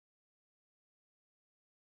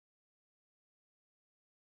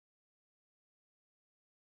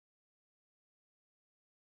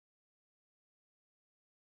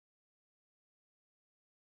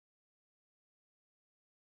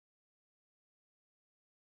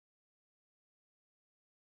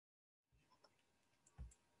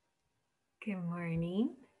Good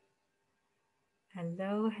morning.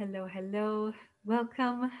 Hello, hello, hello.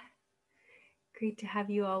 Welcome. Great to have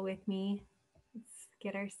you all with me. Let's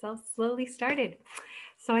get ourselves slowly started.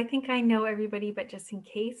 So, I think I know everybody, but just in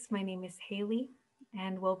case, my name is Hayley,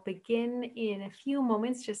 and we'll begin in a few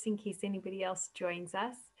moments just in case anybody else joins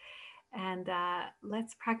us. And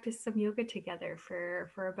let's practice some yoga together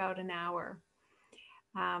for about an hour.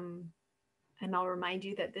 Um, and I'll remind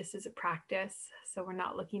you that this is a practice, so we're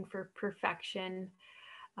not looking for perfection.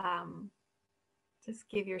 Um, just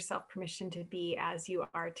give yourself permission to be as you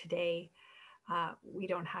are today. We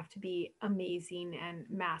don't have to be amazing and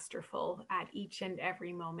masterful at each and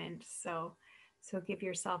every moment. So give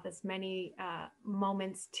yourself as many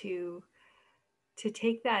moments to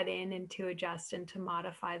take that in and to adjust and to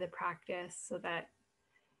modify the practice so that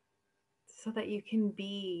you can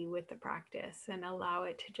be with the practice and allow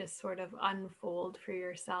it to just sort of unfold for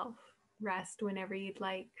yourself. Rest whenever you'd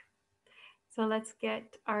like. So let's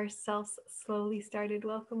get ourselves slowly started.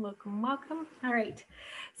 Welcome, welcome, welcome. All right.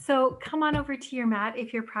 So come on over to your mat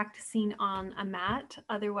if you're practicing on a mat.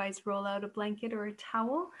 Otherwise, roll out a blanket or a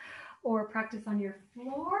towel or practice on your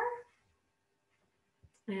floor.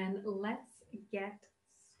 And let's get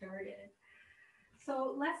started.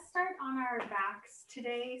 So let's start on our backs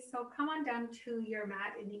today. So come on down to your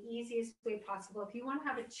mat in the easiest way possible. If you want to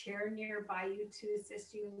have a chair nearby you to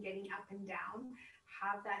assist you in getting up and down,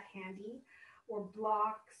 have that handy, or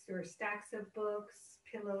blocks or stacks of books,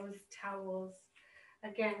 pillows, towels.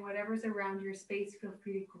 Again, whatever's around your space, feel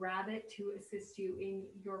free to grab it to assist you in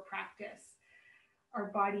your practice.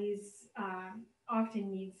 Our bodies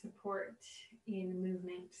often need support in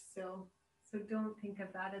movement, so don't think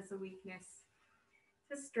of that as a weakness.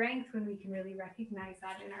 It's a strength when we can really recognize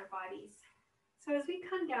that in our bodies. So as we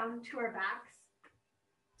come down to our backs,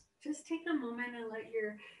 just take a moment and let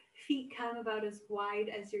your feet come about as wide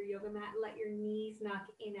as your yoga mat. Let your knees knock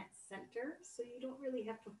in at center so you don't really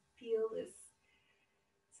have to feel this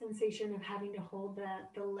sensation of having to hold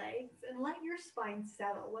the legs, and let your spine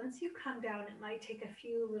settle. Once you come down, it might take a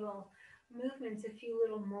few little movements, a few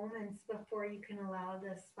little moments before you can allow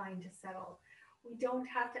the spine to settle. We don't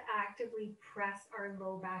have to actively press our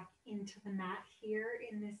low back into the mat here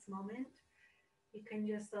in this moment. You can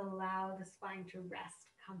just allow the spine to rest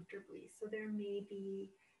comfortably. So there may be,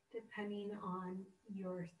 depending on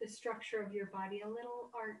the structure of your body, a little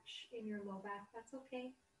arch in your low back. That's okay.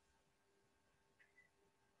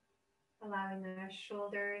 Allowing the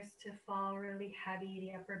shoulders to fall really heavy.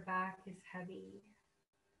 The upper back is heavy.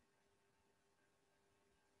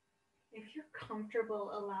 If you're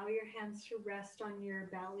comfortable, allow your hands to rest on your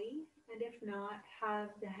belly. And if not, have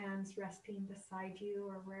the hands resting beside you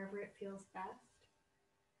or wherever it feels best.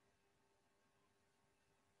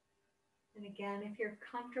 And again, if you're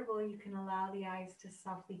comfortable, you can allow the eyes to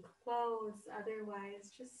softly close.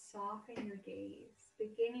 Otherwise, just soften your gaze,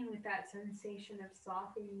 beginning with that sensation of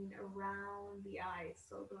softening around the eyes.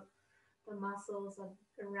 So the muscles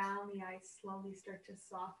around the eyes slowly start to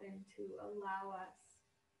soften to allow us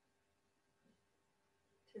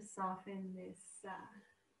to soften this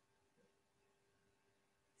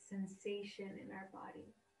sensation in our body.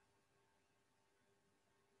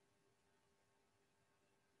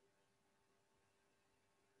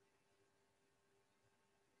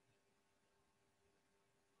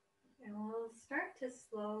 And we'll start to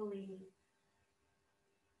slowly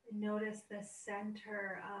notice the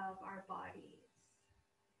center of our bodies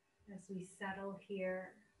as we settle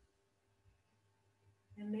here.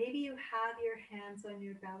 And maybe you have your hands on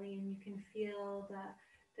your belly and you can feel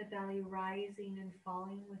the belly rising and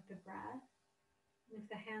falling with the breath. And if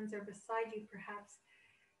the hands are beside you, perhaps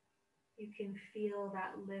you can feel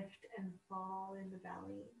that lift and fall in the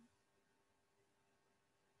belly.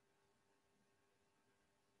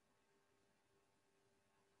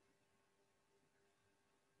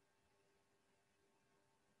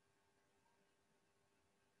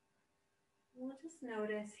 We'll just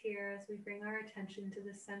notice here as we bring our attention to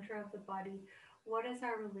the center of the body, what is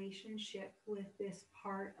our relationship with this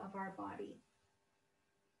part of our body?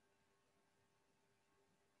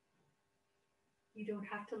 You don't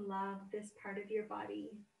have to love this part of your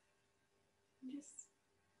body. Just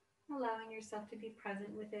allowing yourself to be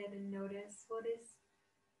present with it and notice what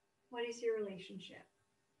is your relationship.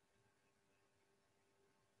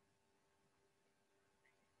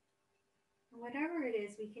 Whatever it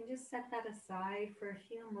is, we can just set that aside for a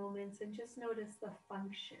few moments and just notice the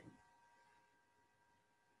function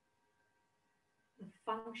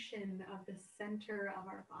of the center of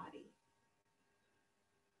our body.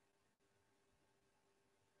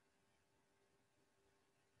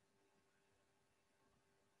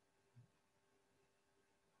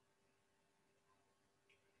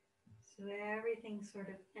 So everything sort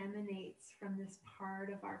of emanates from this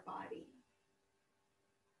part of our body.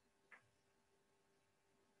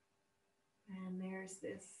 And there's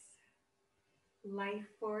this life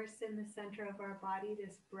force in the center of our body,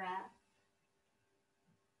 this breath.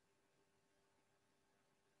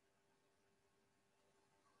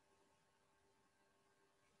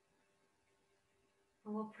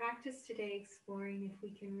 And we'll practice today exploring if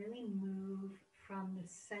we can really move from the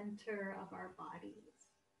center of our bodies.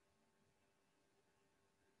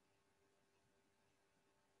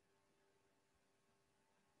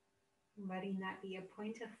 Letting that be a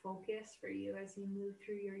point of focus for you as you move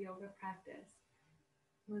through your yoga practice,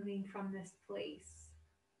 moving from this place.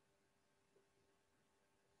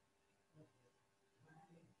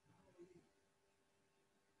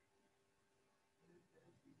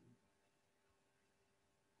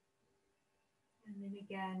 And then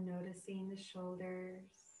again, noticing the shoulders,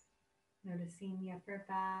 noticing the upper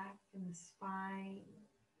back and the spine.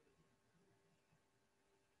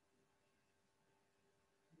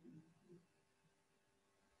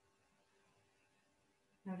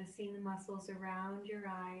 Noticing the muscles around your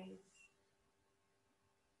eyes.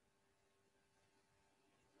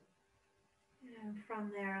 And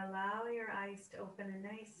from there, allow your eyes to open, a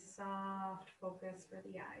nice soft focus for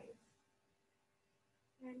the eyes.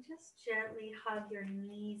 And just gently hug your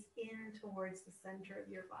knees in towards the center of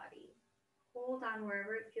your body. Hold on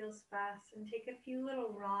wherever it feels best and take a few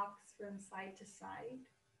little rocks from side to side.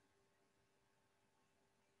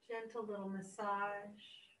 Gentle little massage.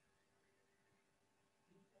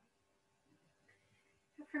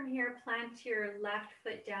 From here, plant your left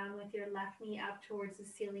foot down with your left knee up towards the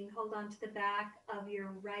ceiling. Hold on to the back of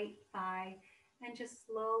your right thigh and just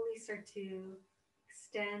slowly start to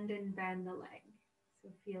extend and bend the leg. So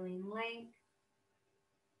feeling length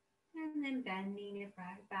and then bending it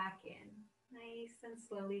right back in. Nice and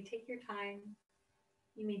slowly. Take your time.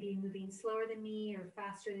 You may be moving slower than me or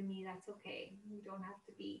faster than me. That's okay. You don't have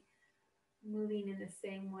to be moving in the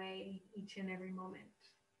same way each and every moment.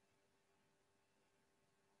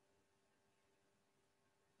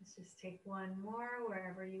 Let's just take one more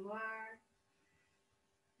wherever you are.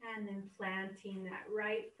 And then planting that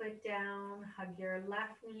right foot down, hug your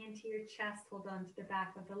left knee into your chest, hold on to the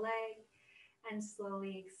back of the leg, and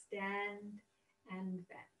slowly extend and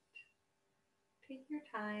bend. Take your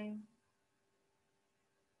time,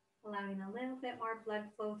 allowing a little bit more blood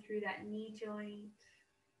flow through that knee joint.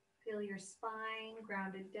 Feel your spine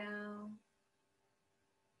grounded down.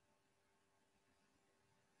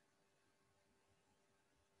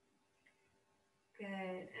 Good,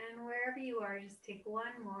 and wherever you are, just take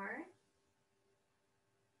one more.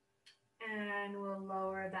 And we'll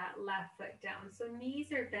lower that left foot down. So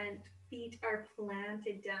knees are bent, feet are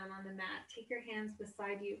planted down on the mat. Take your hands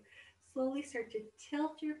beside you. Slowly start to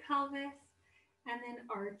tilt your pelvis and then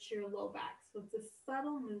arch your low back. So it's a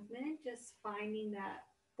subtle movement, just finding that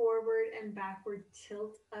forward and backward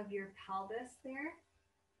tilt of your pelvis there.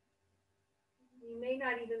 You may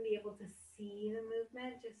not even be able to see the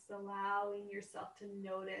movement, just allowing yourself to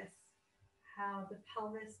notice how the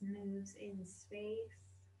pelvis moves in space.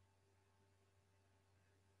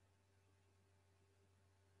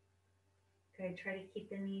 Good, try to keep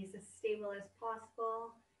the knees as stable as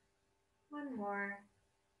possible. One more.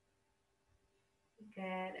 Good,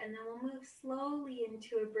 and then we'll move slowly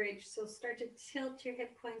into a bridge. So start to tilt your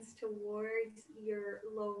hip points towards your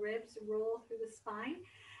low ribs, roll through the spine,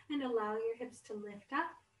 and allow your hips to lift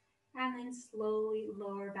up, and then slowly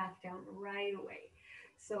lower back down right away.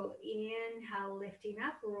 So inhale, lifting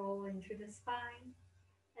up, rolling through the spine.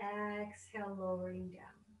 Exhale, lowering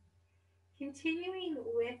down. Continuing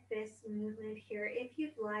with this movement here, if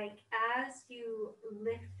you'd like, as you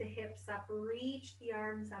lift the hips up, reach the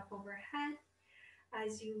arms up overhead.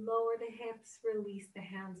 As you lower the hips, release the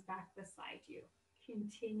hands back beside you.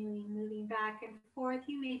 Continuing moving back and forth.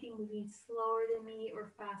 You may be moving slower than me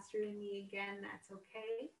or faster than me. Again, that's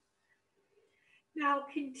okay. Now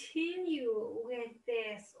continue with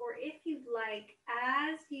this, or if you'd like,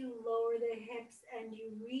 as you lower the hips and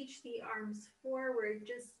you reach the arms forward,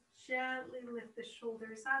 just gently lift the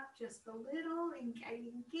shoulders up just a little,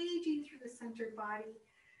 engaging through the center body.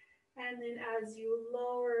 And then as you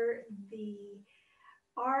lower the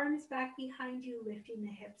arms back behind you, lifting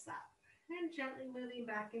the hips up and gently moving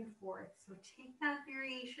back and forth. So take that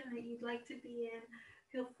variation that you'd like to be in.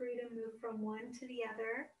 Feel free to move from one to the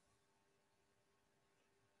other.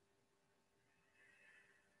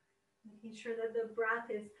 Making sure that the breath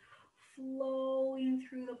is flowing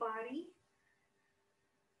through the body.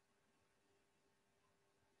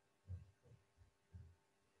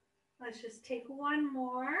 Let's just take one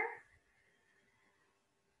more.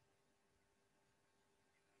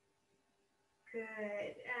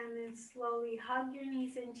 Good. And then slowly hug your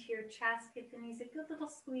knees into your chest. Give the knees a good little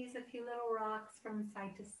squeeze, a few little rocks from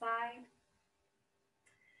side to side.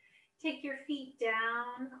 Take your feet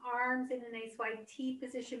down, arms in a nice wide T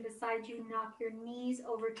position beside you. Knock your knees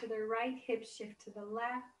over to the right, hips shift to the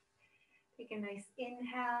left. Take a nice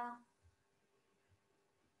inhale.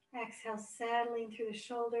 Exhale, settling through the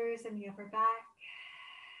shoulders and the upper back.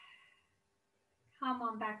 Come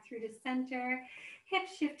on back through to center.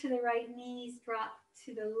 Hips shift to the right, knees drop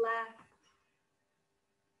to the left.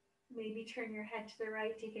 Maybe turn your head to the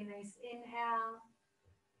right. Take a nice inhale.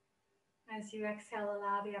 As you exhale,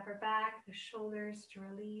 allow the upper back, the shoulders to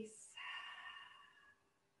release.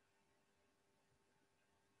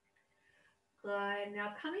 Good.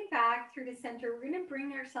 Now coming back through the center, we're going to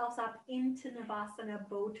bring ourselves up into Navasana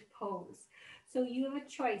boat pose. So you have a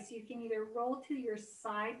choice. You can either roll to your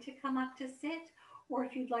side to come up to sit, or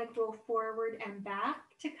if you'd like, roll forward and back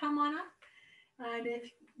to come on up. And if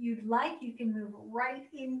you'd like, you can move right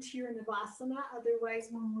into your Navasana. Otherwise,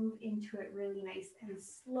 we'll move into it really nice and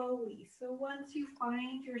slowly. So once you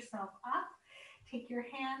find yourself up, take your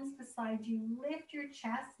hands beside you, lift your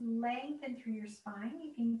chest, lengthen through your spine.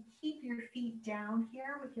 You can keep your feet down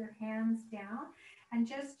here with your hands down and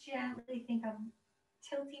just gently think of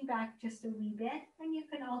tilting back just a wee bit. And you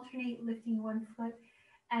can alternate lifting one foot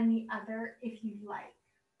and the other if you'd like.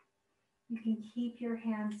 You can keep your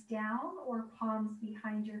hands down or palms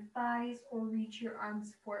behind your thighs or reach your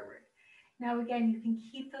arms forward. Now again, you can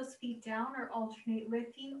keep those feet down or alternate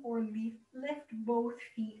lifting or lift both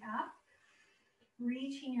feet up,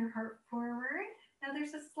 reaching your heart forward. Now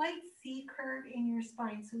there's a slight C curve in your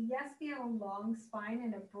spine. So yes, we have a long spine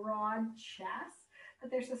and a broad chest, but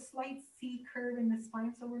there's a slight C curve in the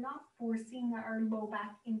spine. So we're not forcing our low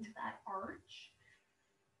back into that arch.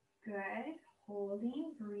 Good.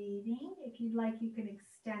 Holding, breathing. If you'd like, you can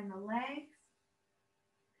extend the legs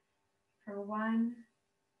for 1,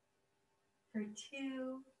 for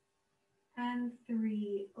 2, and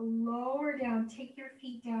 3. Lower down, take your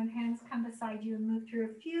feet down, hands come beside you and move through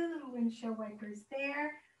a few little windshield wipers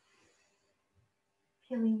there.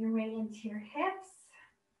 Peeling your way into your hips.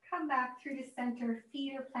 Come back through to center,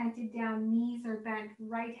 feet are planted down, knees are bent,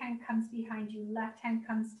 right hand comes behind you, left hand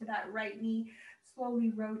comes to that right knee.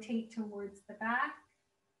 Slowly rotate towards the back.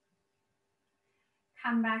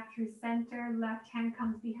 Come back through center, left hand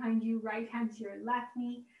comes behind you, right hand to your left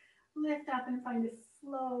knee. Lift up and find a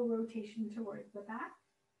slow rotation towards the back.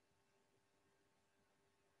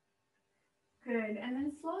 Good, and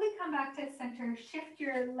then slowly come back to center, shift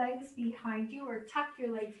your legs behind you or tuck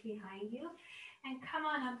your legs behind you and come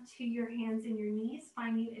on up to your hands and your knees,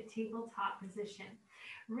 finding a tabletop position.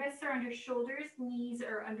 Wrists are under shoulders, knees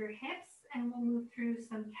are under hips. And we'll move through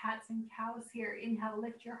some cats and cows here. Inhale,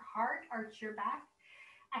 lift your heart, arch your back.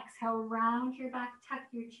 Exhale, round your back, tuck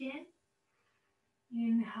your chin.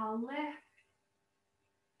 Inhale, lift.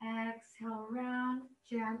 Exhale, round,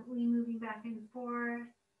 gently moving back and forth.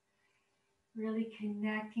 Really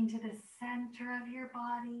connecting to the center of your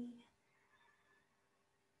body.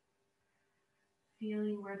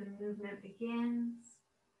 Feeling where the movement begins.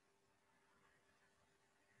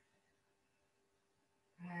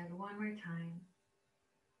 And one more time.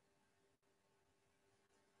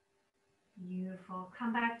 Beautiful.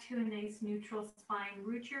 Come back to a nice neutral spine.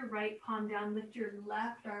 Root your right palm down. Lift your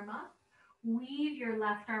left arm up. Weave your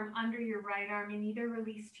left arm under your right arm and either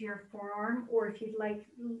release to your forearm or if you'd like,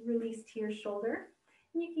 release to your shoulder.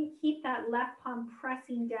 And you can keep that left palm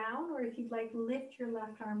pressing down or if you'd like, lift your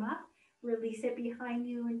left arm up, release it behind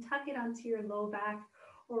you and tuck it onto your low back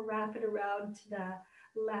or wrap it around to the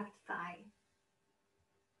left thigh.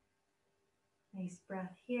 Nice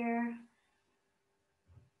breath here.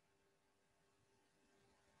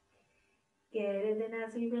 Good, and then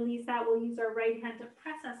as we release that, we'll use our right hand to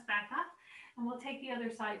press us back up, and we'll take the other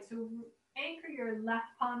side. So anchor your left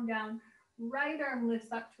palm down, right arm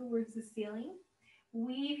lifts up towards the ceiling.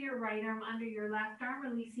 Weave your right arm under your left arm,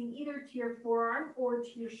 releasing either to your forearm or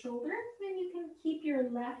to your shoulder. Then you can keep your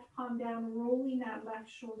left palm down, rolling that left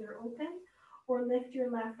shoulder open, or lift your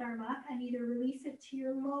left arm up and either release it to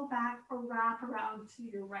your low back or wrap around to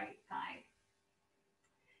your right thigh.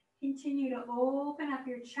 Continue to open up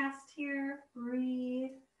your chest here.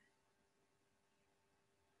 Breathe.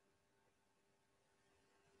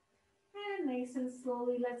 And nice and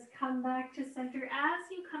slowly, let's come back to center.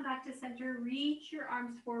 As you come back to center, reach your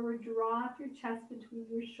arms forward, draw up your chest between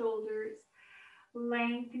your shoulders,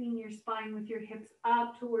 lengthening your spine with your hips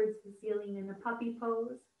up towards the ceiling in a puppy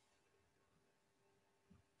pose.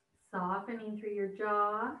 Softening through your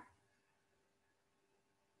jaw.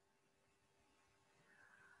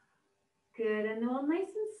 Good. And then we'll nice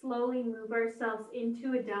and slowly move ourselves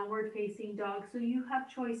into a downward facing dog. So you have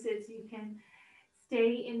choices. You can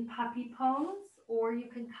stay in puppy pose, or you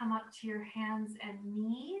can come up to your hands and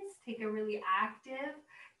knees. Take a really active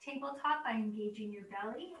tabletop by engaging your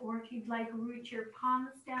belly, or if you'd like, root your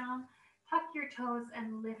palms down, tuck your toes,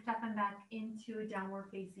 and lift up and back into a downward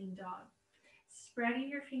facing dog. Spreading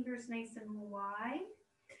your fingers nice and wide.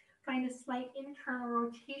 Find a slight internal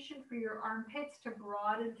rotation for your armpits to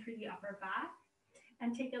broaden through the upper back.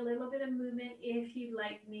 And take a little bit of movement if you'd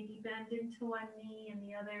like. Maybe bend into one knee and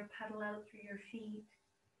the other, pedal out through your feet.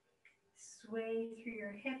 Sway through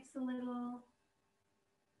your hips a little.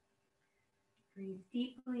 Breathe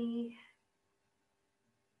deeply.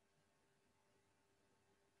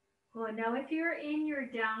 Well, now if you're in your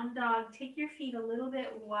down dog, take your feet a little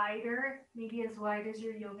bit wider, maybe as wide as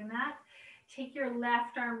your yoga mat. Take your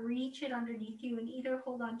left arm, reach it underneath you, and either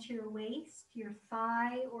hold onto your waist, your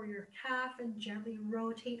thigh, or your calf, and gently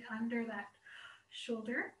rotate under that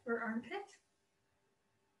shoulder or armpit.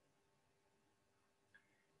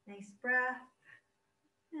 Nice breath.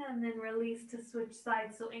 And then release to switch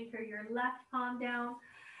sides. So anchor your left palm down.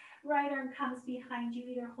 Right arm comes behind you.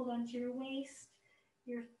 Either hold onto your waist,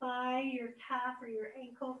 your thigh, your calf, or your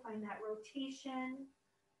ankle. Find that rotation.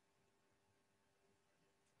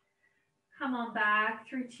 Come on back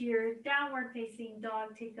through to your downward facing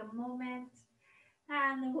dog. Take a moment.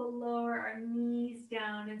 And then we'll lower our knees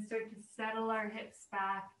down and start to settle our hips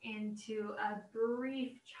back into a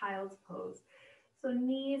brief child's pose. So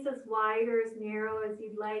knees as wide or as narrow as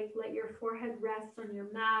you'd like. Let your forehead rest on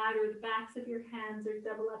your mat or the backs of your hands, or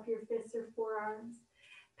double up your fists or forearms.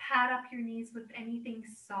 Pat up your knees with anything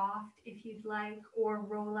soft if you'd like, or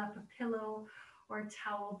roll up a pillow or a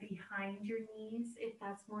towel behind your knees if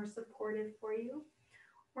that's more supportive for you.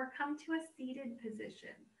 Or come to a seated position,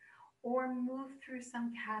 or move through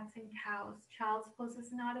some cats and cows. Child's pose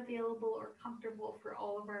is not available or comfortable for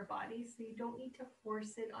all of our bodies, so you don't need to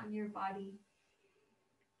force it on your body.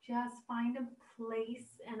 Just find a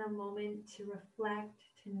place and a moment to reflect,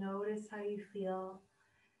 to notice how you feel,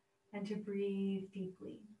 and to breathe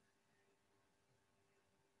deeply.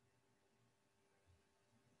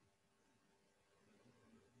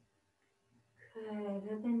 Good.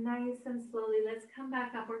 And then nice and slowly, let's come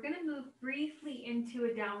back up. We're going to move briefly into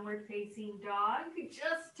a downward facing dog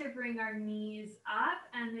just to bring our knees up.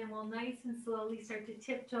 And then we'll nice and slowly start to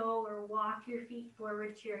tiptoe or walk your feet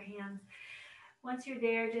forward to your hands. Once you're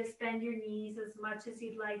there, just bend your knees as much as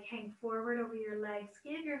you'd like. Hang forward over your legs.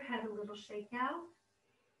 Give your head a little shake out.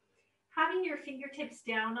 Having your fingertips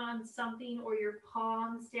down on something or your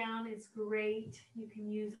palms down is great. You can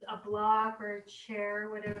use a block or a chair,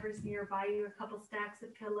 whatever's nearby you, a couple stacks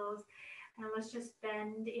of pillows. And let's just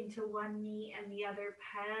bend into one knee and the other,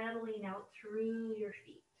 pedaling out through your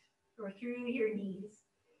feet or through your knees.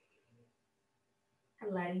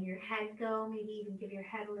 And letting your head go, maybe even give your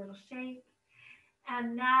head a little shake.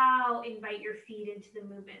 And now invite your feet into the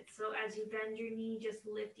movement. So as you bend your knee, just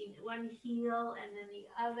lifting one heel and then the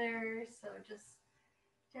other. So just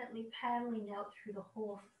gently pedaling out through the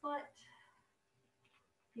whole foot.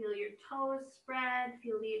 Feel your toes spread.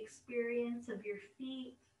 Feel the experience of your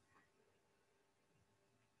feet.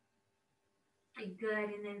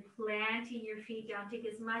 Good. And then planting your feet down. Take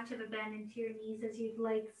as much of a bend into your knees as you'd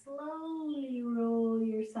like. Slowly roll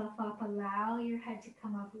yourself up. Allow your head to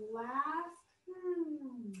come up last.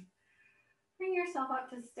 Bring yourself up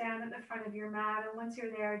to stand at the front of your mat, and once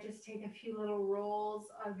you're there, just take a few little rolls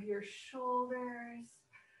of your shoulders.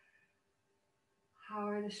 How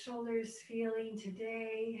are the shoulders feeling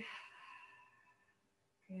today?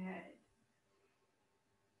 Good.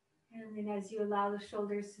 And then as you allow the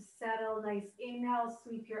shoulders to settle, nice inhale,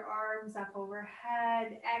 sweep your arms up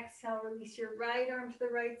overhead. Exhale, release your right arm to the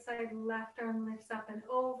right side, left arm lifts up and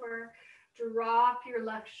over. Drop your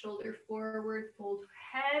left shoulder forward, fold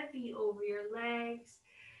heavy over your legs.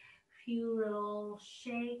 Few little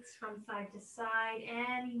shakes from side to side,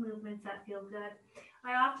 any movements that feel good.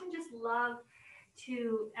 I often just love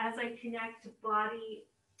to, as I connect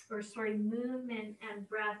movement and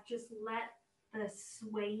breath, just let the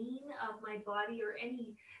swaying of my body or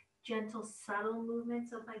any gentle, subtle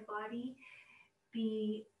movements of my body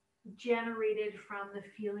be generated from the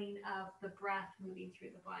feeling of the breath moving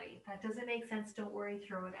through the body. If that doesn't make sense, don't worry,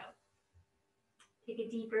 throw it out. Take a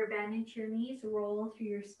deeper bend into your knees, roll through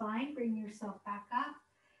your spine, bring yourself back up.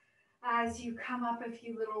 As you come up, a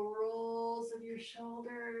few little rolls of your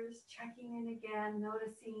shoulders, checking in again,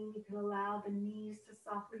 noticing you can allow the knees to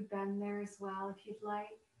softly bend there as well if you'd like.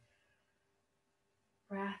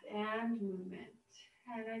 Breath and movement.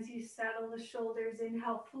 And as you settle the shoulders,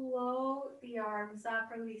 inhale, float the arms up,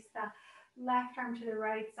 release the Left arm to the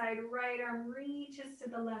right side, right arm reaches to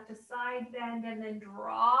the left, a side bend, and then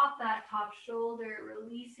drop that top shoulder,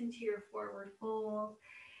 release into your forward fold.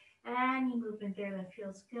 Any movement there that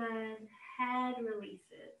feels good. Head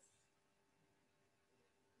releases.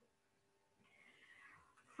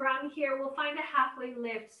 From here, we'll find a halfway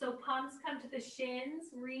lift. So palms come to the shins,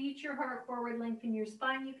 reach your heart forward, lengthen your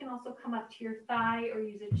spine. You can also come up to your thigh or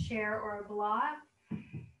use a chair or a block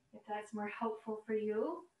if that's more helpful for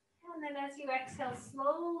you. And then as you exhale,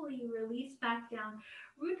 slowly release back down.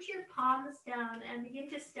 Root your palms down and begin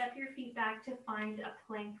to step your feet back to find a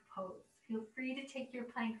plank pose. Feel free to take your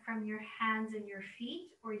plank from your hands and your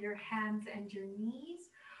feet or your hands and your knees.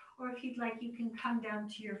 Or if you'd like, you can come down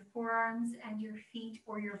to your forearms and your feet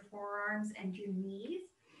or your forearms and your knees.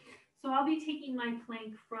 So I'll be taking my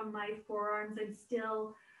plank from my forearms. I'm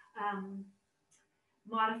still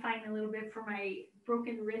modifying a little bit for my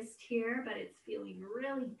broken wrist here, but it's feeling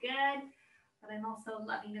really good. But I'm also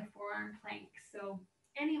loving a forearm plank. So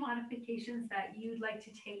any modifications that you'd like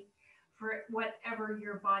to take for whatever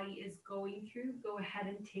your body is going through, go ahead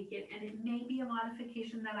and take it. And it may be a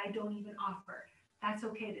modification that I don't even offer. That's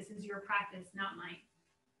okay. This is your practice, not mine.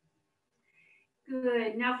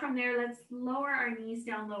 Good. Now from there, let's lower our knees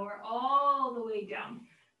down, lower all the way down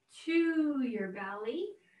to your belly.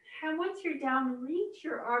 And once you're down, reach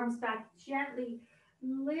your arms back gently.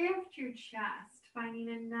 Lift your chest, finding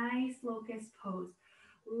a nice locust pose.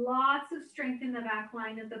 Lots of strength in the back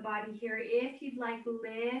line of the body here. If you'd like,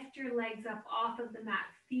 lift your legs up off of the mat,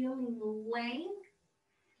 feeling length,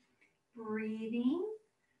 breathing.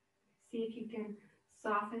 See if you can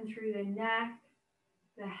soften through the neck,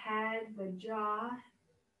 the head, the jaw.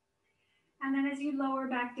 And then as you lower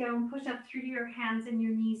back down, push up through to your hands and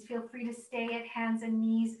your knees. Feel free to stay at hands and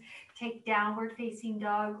knees. Take downward facing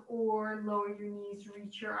dog or lower your knees.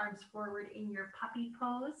 Reach your arms forward in your puppy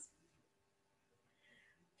pose.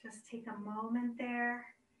 Just take a moment there.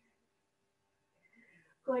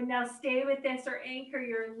 Good. Now stay with this or anchor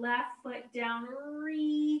your left foot down.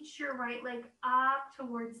 Reach your right leg up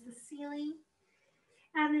towards the ceiling.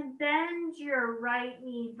 And then bend your right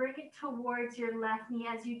knee. Bring it towards your left knee.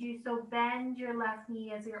 As you do so, bend your left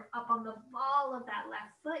knee as you're up on the ball of that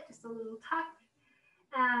left foot. Just a little tuck.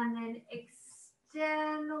 And then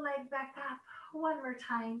extend the leg back up. One more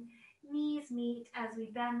time. Knees meet as we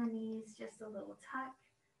bend the knees. Just a little tuck.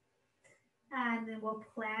 And then we'll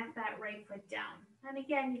plant that right foot down. And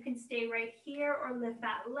again, you can stay right here or lift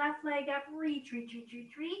that left leg up. Reach, reach, reach,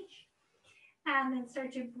 reach, reach. And then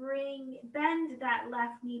start to bend that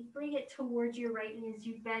left knee, bring it towards your right knee as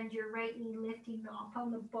you bend your right knee, lifting up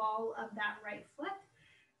on the ball of that right foot.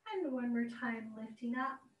 And one more time, lifting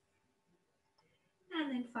up.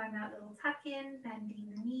 And then find that little tuck in,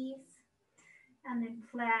 bending the knees. And then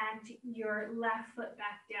plant your left foot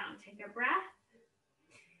back down. Take a breath.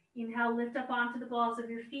 Inhale, lift up onto the balls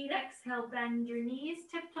of your feet. Exhale, bend your knees.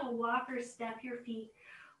 Tiptoe walk or step your feet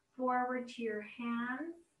forward to your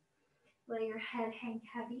hands. Let your head hang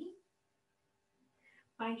heavy.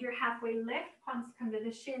 Find your halfway lift. Palms come to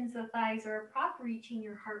the shins, the thighs are a prop, reaching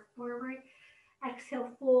your heart forward. Exhale,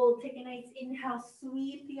 fold. Take a nice inhale.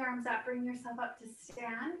 Sweep the arms up. Bring yourself up to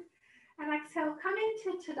stand. And exhale, come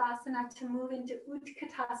into Tadasana to move into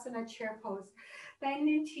Utkatasana chair pose. Bend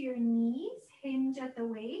into your knees. Hinge at the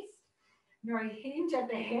waist. Hinge at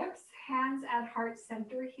the hips. Hands at heart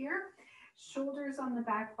center here. Shoulders on the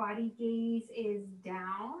back body, gaze is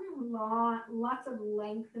down. Lots of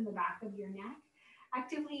length in the back of your neck.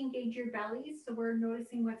 Actively engage your belly. So we're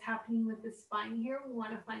noticing what's happening with the spine here. We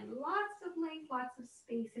want to find lots of length, lots of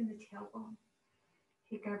space in the tailbone.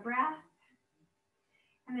 Take a breath.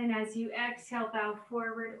 And then as you exhale, bow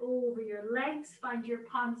forward over your legs. Find your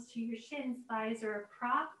palms to your shins, thighs are a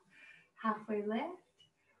prop. Halfway lift.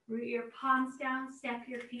 Root your palms down, step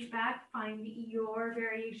your feet back, find your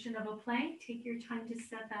variation of a plank. Take your time to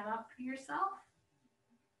set that up for yourself.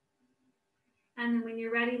 And then when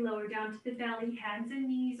you're ready, lower down to the belly, hands and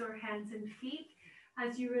knees or hands and feet.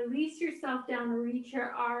 As you release yourself down, reach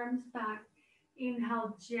your arms back.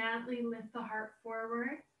 Inhale, gently lift the heart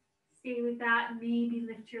forward. Stay with that, maybe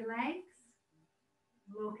lift your legs.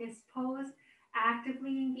 Locust pose,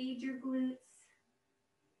 actively engage your glutes.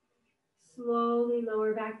 Slowly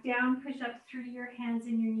lower back down, push up through your hands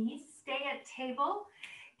and your knees. Stay at table,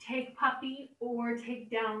 take puppy or take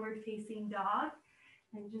downward facing dog.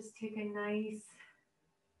 And just take a nice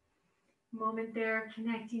moment there,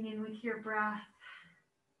 connecting in with your breath.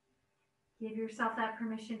 Give yourself that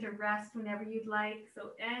permission to rest whenever you'd like.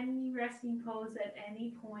 So any resting pose at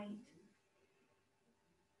any point.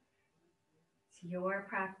 It's your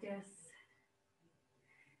practice.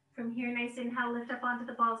 From here, nice inhale, lift up onto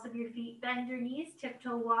the balls of your feet, bend your knees,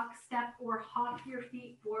 tiptoe, walk, step, or hop your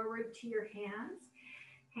feet forward to your hands.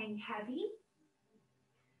 Hang heavy.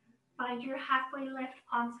 Find your halfway lift,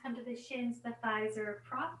 palms come to the shins, the thighs are a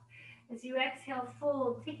prop. As you exhale,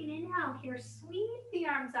 fold. Take an inhale here, sweep the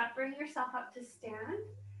arms up, bring yourself up to stand.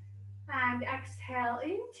 And exhale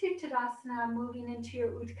into Tadasana, moving into your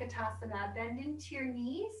Utkatasana. Bend into your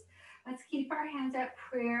knees. Let's keep our hands at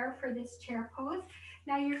prayer for this chair pose.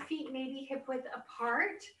 Now your feet may be hip width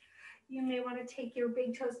apart. You may want to take your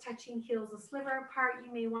big toes touching heels a sliver apart.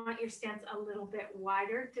 You may want your stance a little bit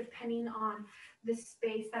wider. Depending on the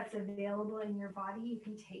space that's available in your body, you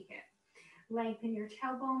can take it. Lengthen your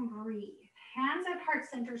tailbone, breathe. Hands at heart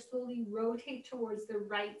center, slowly rotate towards the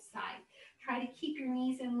right side. Try to keep your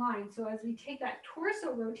knees in line. So as we take that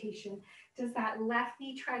torso rotation, does that left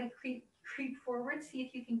knee try to creep forward? See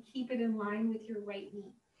if you can keep it in line with your right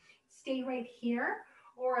knee. Stay right here,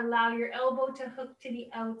 or allow your elbow to hook to the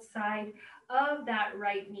outside of that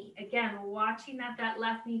right knee. Again, watching that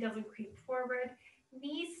left knee doesn't creep forward.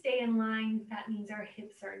 Knees stay in line. That means our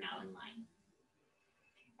hips are now in line.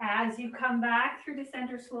 As you come back through the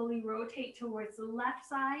center, slowly rotate towards the left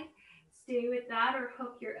side. Stay with that or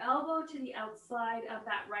hook your elbow to the outside of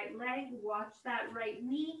that right leg. Watch that right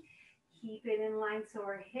knee. Keep it in line so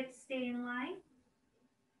our hips stay in line.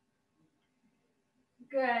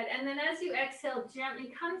 Good. And then as you exhale,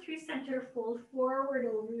 gently come through center, fold forward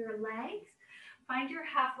over your legs. Find your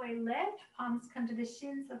halfway lift. Palms come to the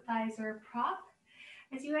shins, the thighs are a prop.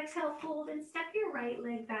 As you exhale, fold and step your right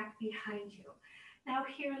leg back behind you. Now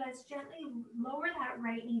here, let's gently lower that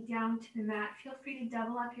right knee down to the mat. Feel free to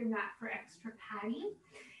double up your mat for extra padding.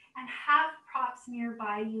 And have props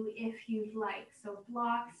nearby you if you'd like. So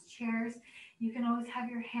blocks, chairs, you can always have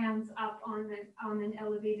your hands up on an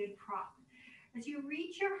elevated prop. As you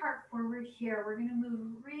reach your heart forward here, we're going to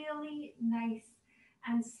move really nice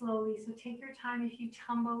and slowly. So take your time. If you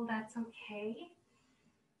tumble, that's okay.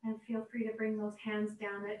 And feel free to bring those hands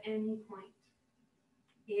down at any point.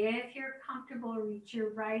 If you're comfortable, reach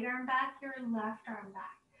your right arm back, your left arm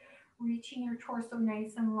back. Reaching your torso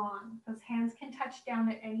nice and long. Those hands can touch down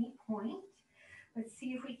at any point. Let's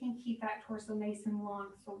see if we can keep that torso nice and long.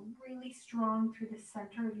 So really strong through the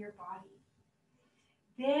center of your body.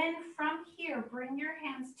 Then from here, bring your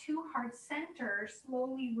hands to heart center.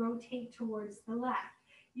 Slowly rotate towards the left.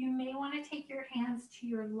 You may want to take your hands to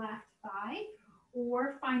your left thigh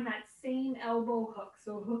or find that same elbow hook.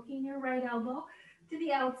 So hooking your right elbow to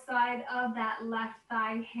the outside of that left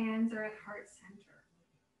thigh, hands are at heart center.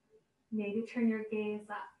 Maybe turn your gaze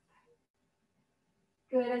up.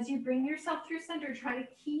 Good. As you bring yourself through center, try to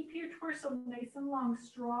keep your torso nice and long,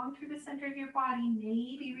 strong through the center of your body.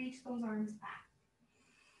 Maybe reach those arms back.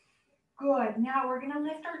 Good. Now we're going to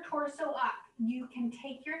lift our torso up. You can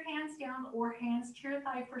take your hands down or hands to your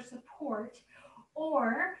thigh for support,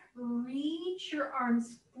 or reach your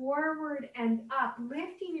arms forward and up,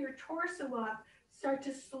 lifting your torso up. Start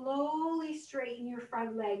to slowly straighten your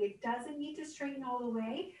front leg. It doesn't need to straighten all the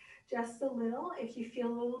way, just a little. If you feel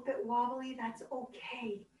a little bit wobbly, that's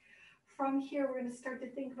okay. From here, we're going to start to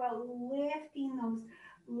think about lifting those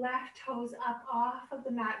left toes up off of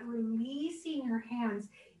the mat, releasing your hands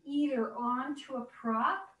either onto a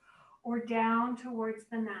prop or down towards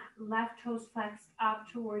the mat. Left toes flexed up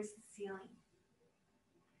towards the ceiling.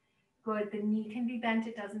 Good. The knee can be bent.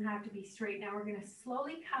 It doesn't have to be straight. Now we're going to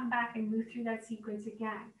slowly come back and move through that sequence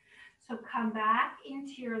again. So come back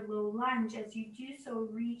into your low lunge. As you do so,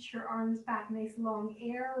 reach your arms back, nice long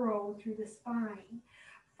arrow through the spine.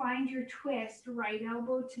 Find your twist, right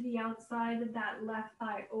elbow to the outside of that left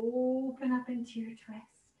thigh. Open up into your twist.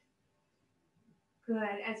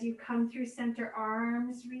 Good. As you come through center,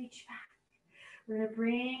 arms reach back. We're going to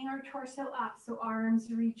bring our torso up, so arms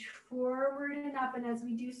reach forward and up. And as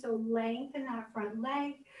we do so, lengthen that front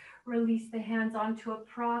leg. Release the hands onto a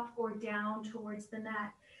prop or down towards the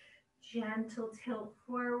mat. Gentle tilt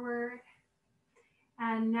forward.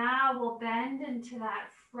 And now we'll bend into that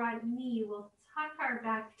front knee. We'll tuck our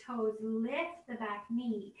back toes, lift the back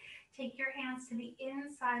knee. Take your hands to the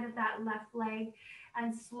inside of that left leg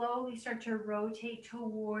and slowly start to rotate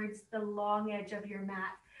towards the long edge of your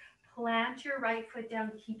mat. Plant your right foot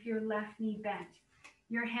down, keep your left knee bent.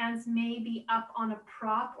 Your hands may be up on a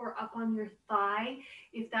prop or up on your thigh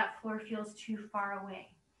if that floor feels too far away.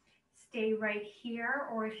 Stay right here,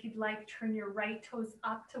 or if you'd like, turn your right toes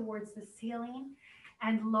up towards the ceiling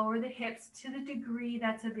and lower the hips to the degree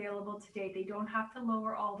that's available today. They don't have to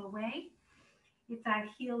lower all the way. If that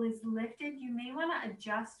heel is lifted, you may want to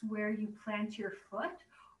adjust where you plant your foot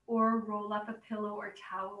or roll up a pillow or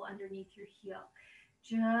towel underneath your heel.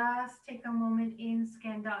 Just take a moment in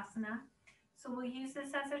Skandasana. So we'll use this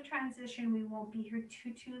as a transition. We won't be here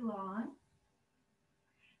too long.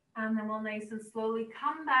 And then we'll nice and slowly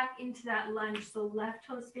come back into that lunge. So left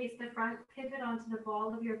toes face the front, pivot onto the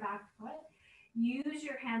ball of your back foot. Use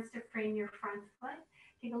your hands to frame your front foot.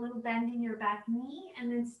 Take a little bend in your back knee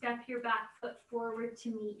and then step your back foot forward to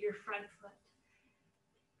meet your front foot.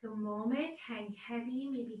 Take a moment, hang heavy,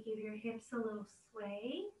 maybe give your hips a little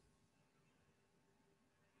sway.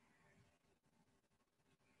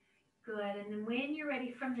 Good, and then when you're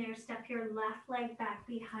ready from there, step your left leg back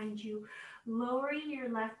behind you, lowering your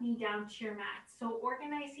left knee down to your mat. So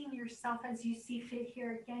organizing yourself as you see fit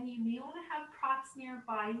here. Again, you may want to have props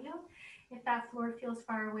nearby you. If that floor feels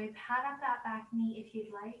far away, pat up that back knee if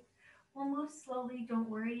you'd like. We'll move slowly. Don't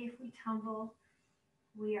worry if we tumble.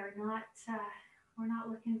 We're not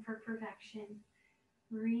looking for perfection.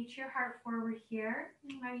 Reach your heart forward here.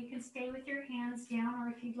 Now you can stay with your hands down, or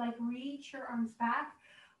if you'd like, reach your arms back.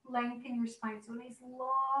 Lengthen your spine. So a nice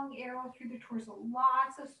long arrow through the torso.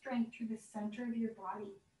 Lots of strength through the center of your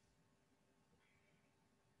body.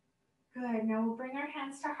 Good. Now we'll bring our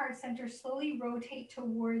hands to heart center. Slowly rotate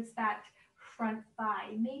towards that front thigh.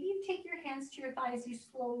 Maybe you take your hands to your thighs. You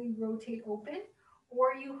slowly rotate open,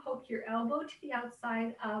 or you hook your elbow to the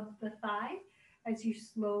outside of the thigh as you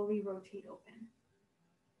slowly rotate open.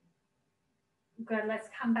 Good, let's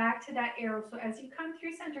come back to that arrow. So as you come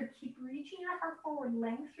through center, keep reaching your heart forward,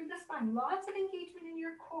 length through the spine, lots of engagement in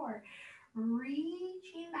your core.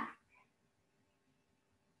 Reaching back.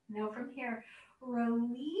 Now from here,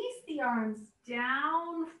 release the arms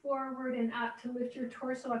down, forward, and up to lift your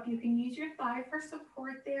torso up. You can use your thigh for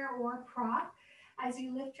support there or prop. As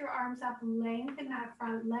you lift your arms up, lengthen that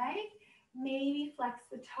front leg, maybe flex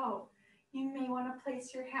the toe. You may want to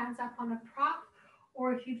place your hands up on a prop,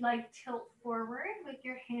 or if you'd like, tilt forward with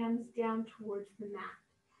your hands down towards the mat.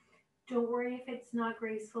 Don't worry if it's not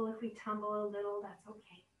graceful. If we tumble a little, that's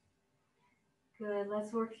okay. Good,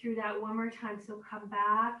 let's work through that one more time. So come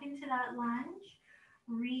back into that lunge.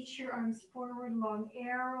 Reach your arms forward, long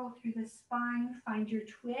arrow through the spine. Find your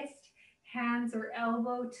twist, hands or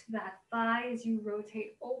elbow to that thigh as you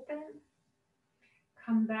rotate open.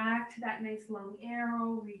 Come back to that nice long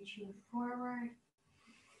arrow, reaching forward.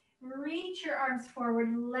 Reach your arms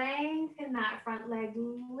forward, lengthen that front leg,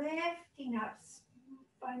 lifting up,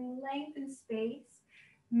 find length and space.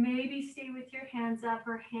 Maybe stay with your hands up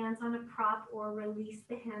or hands on a prop, or release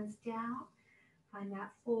the hands down. Find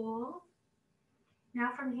that fold.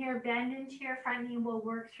 Now from here, bend into your front knee. We'll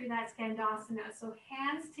work through that Skandasana. So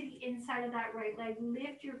hands to the inside of that right leg,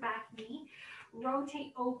 lift your back knee.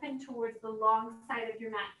 Rotate open towards the long side of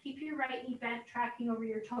your mat. Keep your right knee bent, tracking over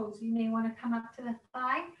your toes. You may want to come up to the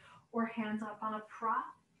thigh or hands up on a prop.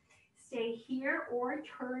 Stay here or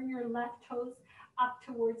turn your left toes up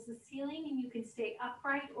towards the ceiling, and you can stay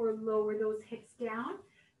upright or lower those hips down.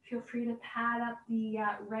 Feel free to pad up the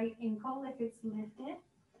right ankle if it's lifted.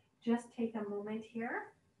 Just take a moment here.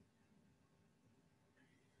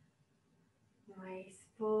 Nice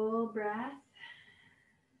full breath.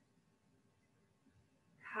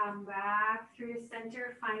 Come back through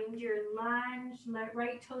center, find your lunge, let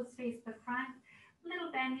right toes face the front, little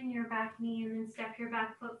bend in your back knee, and then step your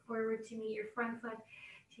back foot forward to meet your front foot.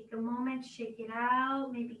 Take a moment, shake it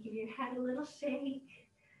out, maybe give your head a little shake.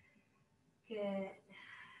 Good.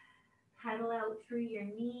 Pedal out through your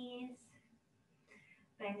knees,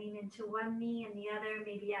 bending into one knee and the other,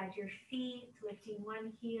 maybe add your feet, lifting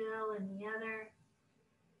one heel and the other.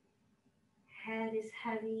 Head is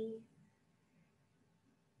heavy.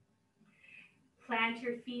 Plant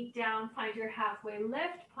your feet down, find your halfway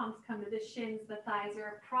lift, palms come to the shins, the thighs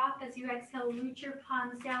are a prop. As you exhale, root your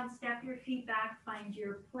palms down, step your feet back, find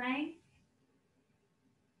your plank.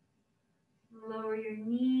 Lower your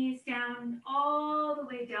knees down, all the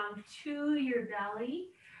way down to your belly.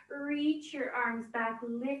 Reach your arms back,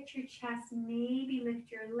 lift your chest, maybe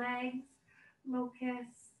lift your legs,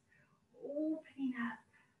 locust, opening up.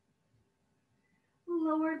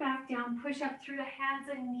 Lower back down, push up through the hands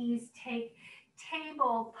and knees, take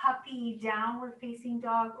table, puppy, downward facing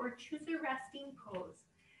dog, or choose a resting pose.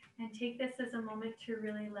 And take this as a moment to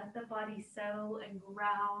really let the body settle and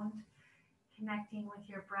ground, connecting with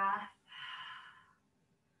your breath.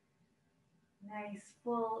 Nice,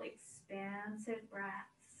 full, expansive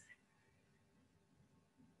breaths.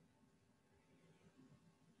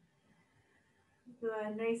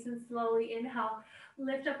 Good, nice and slowly inhale.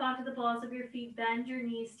 Lift up onto the balls of your feet, bend your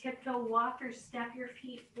knees, tiptoe, walk or step your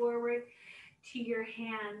feet forward to your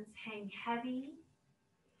hands. Hang heavy.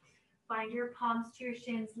 Find your palms to your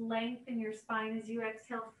shins, lengthen your spine as you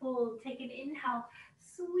exhale, fold. Take an inhale,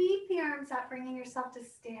 Sweep the arms up, bringing yourself to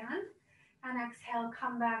stand. And exhale,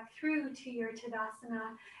 come back through to your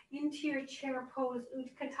Tadasana, into your chair pose,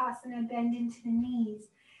 Utkatasana, bend into the knees.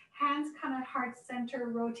 Hands come at heart center,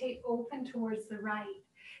 rotate open towards the right.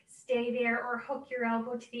 Stay there or hook your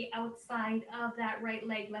elbow to the outside of that right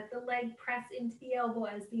leg. Let the leg press into the elbow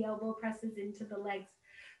as the elbow presses into the legs.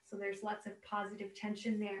 So there's lots of positive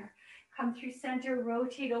tension there. Come through center,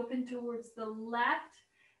 rotate open towards the left.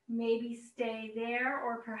 Maybe stay there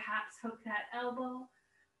or perhaps hook that elbow.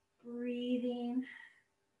 Breathing.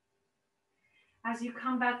 As you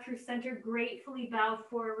come back through center, gratefully bow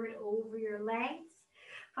forward over your legs.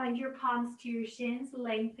 Find your palms to your shins,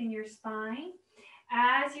 lengthen your spine.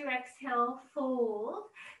 As you exhale, fold.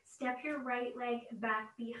 Step your right leg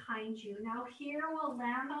back behind you. Now here we'll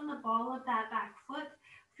land on the ball of that back foot.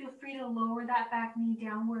 Feel free to lower that back knee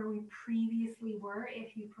down where we previously were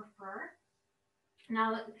if you prefer.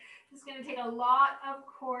 Now, this is going to take a lot of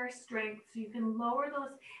core strength, so you can lower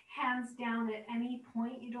those hands down at any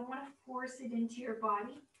point. You don't want to force it into your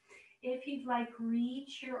body. If you'd like,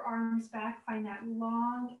 reach your arms back. Find that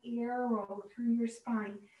long arrow through your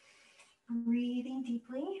spine. Breathing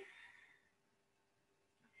deeply.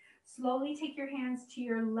 Slowly take your hands to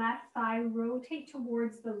your left thigh. Rotate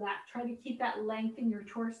towards the left. Try to keep that length in your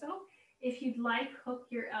torso. If you'd like, hook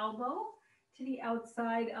your elbow to the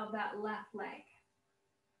outside of that left leg.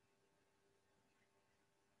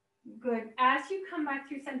 Good. As you come back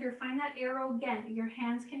through center, find that arrow again. Your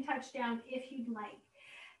hands can touch down if you'd like.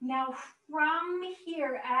 Now from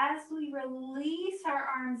here, as we release our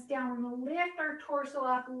arms down, we're going to lift our torso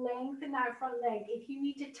up, lengthen that front leg. If you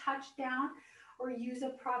need to touch down or use a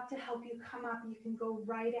prop to help you come up, you can go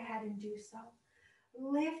right ahead and do so.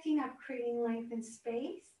 Lifting up, creating length and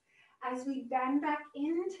space. As we bend back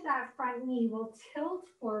into that front knee, we'll tilt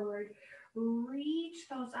forward, reach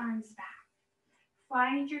those arms back.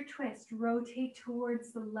 Find your twist, rotate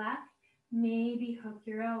towards the left, maybe hook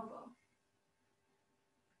your elbow.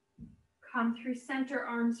 Come through center,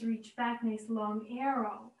 arms reach back, nice long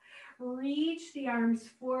arrow. Reach the arms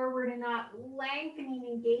forward and up, lengthening,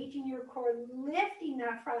 engaging your core, lifting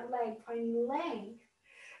that front leg, finding length.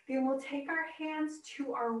 Then we'll take our hands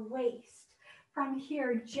to our waist. From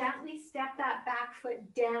here, gently step that back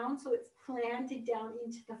foot down so it's planted down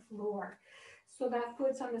into the floor. So that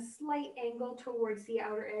foot's on a slight angle towards the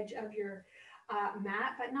outer edge of your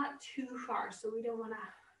mat, but not too far. So we want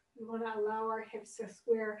to allow our hips to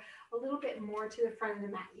square a little bit more to the front of the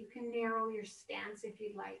mat. You can narrow your stance if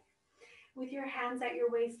you'd like. With your hands at your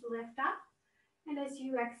waist, lift up. And as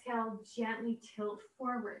you exhale, gently tilt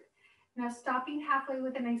forward. Now stopping halfway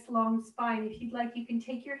with a nice long spine. If you'd like, you can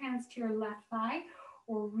take your hands to your left thigh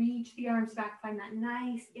or reach the arms back. Find that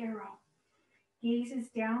nice arrow. Gaze is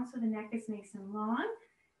down so the neck is nice and long.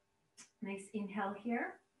 Nice inhale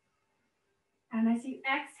here. And as you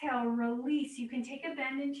exhale, release. You can take a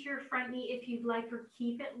bend into your front knee if you'd like, or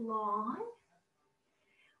keep it long.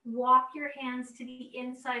 Walk your hands to the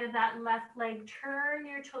inside of that left leg. Turn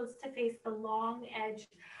your toes to face the long edge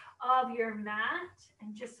of your mat.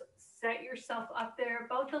 And just set yourself up there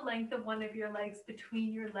about the length of one of your legs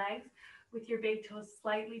between your legs with your big toes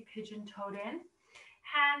slightly pigeon-toed in.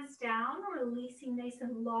 Hands down, releasing nice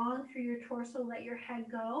and long through your torso. Let your head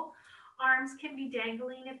go. Arms can be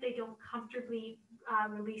dangling if they don't comfortably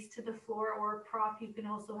release to the floor, or a prop. You can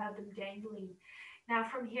also have them dangling. Now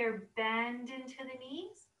from here, bend into the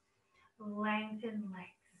knees, lengthen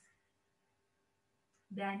legs.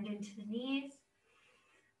 Bend into the knees,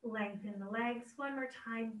 lengthen the legs. One more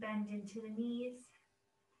time, bend into the knees,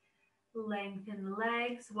 lengthen the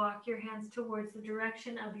legs. Walk your hands towards the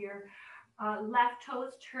direction of your left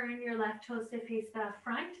toes. Turn your left toes to face the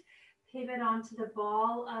front. Pivot onto the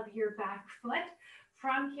ball of your back foot.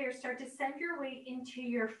 From here, start to send your weight into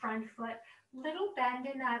your front foot. Little bend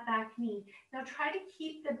in that back knee. Now try to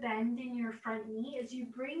keep the bend in your front knee as you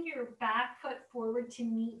bring your back foot forward to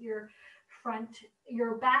meet your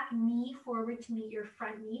back knee forward to meet your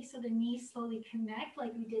front knee. So the knees slowly connect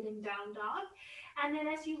like we did in down dog. And then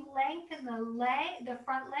as you lengthen the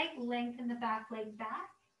front leg, lengthen the back leg back.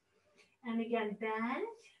 And again, bend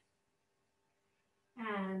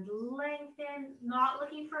and lengthen. Not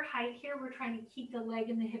looking for height here. We're trying to keep the leg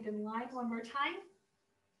and the hip in line. One more time.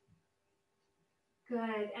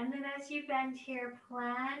 Good. And then as you bend here,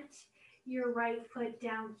 plant your right foot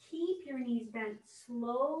down. Keep your knees bent.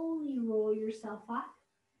 Slowly roll yourself up.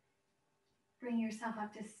 Bring yourself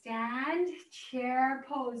up to stand. Chair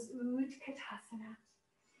pose, Utkatasana.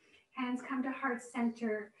 Hands come to heart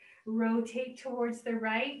center. Rotate towards the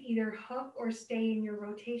right. Either hook or stay in your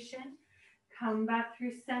rotation. Come back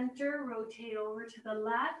through center, rotate over to the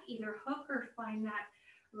left, either hook or find that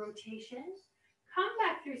rotation. Come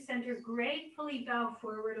back through center, gratefully bow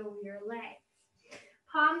forward over your legs.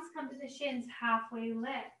 Palms come to the shins, halfway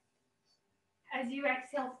lift. As you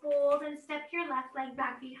exhale, fold and step your left leg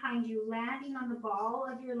back behind you, landing on the ball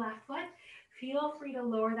of your left foot. Feel free to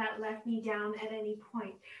lower that left knee down at any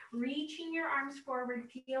point. Reaching your arms forward,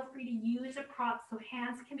 feel free to use a prop so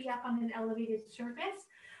hands can be up on an elevated surface,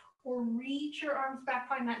 or reach your arms back,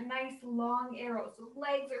 find that nice long arrow. So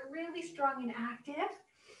legs are really strong and active.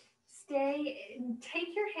 Stay and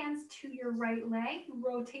take your hands to your right leg,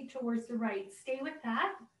 rotate towards the right. Stay with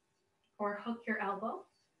that, or hook your elbow.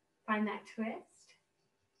 Find that twist.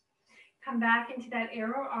 Come back into that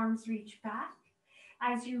arrow, arms reach back.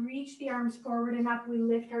 As you reach the arms forward and up, we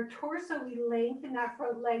lift our torso, we lengthen that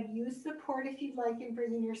front leg. Use support if you'd like in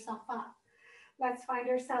bringing yourself up. Let's find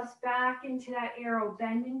ourselves back into that arrow.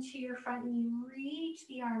 Bend into your front knee, reach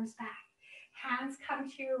the arms back. Hands come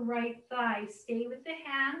to your right thigh. Stay with the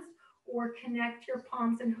hands or connect your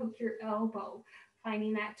palms and hook your elbow,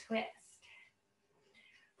 finding that twist.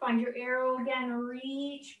 Find your arrow again,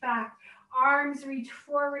 reach back. Arms reach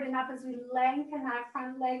forward and up as we lengthen that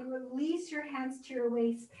front leg. Release your hands to your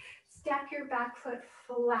waist. Step your back foot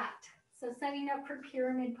flat. So setting up for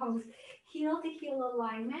pyramid pose. Heel to heel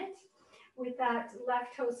alignment with that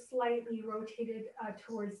left toe slightly rotated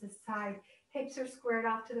towards the side. Hips are squared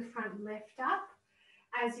off to the front. Lift up.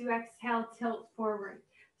 As you exhale, tilt forward.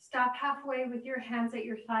 Stop halfway with your hands at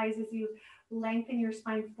your thighs as you lengthen your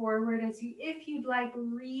spine forward. As you, if you'd like,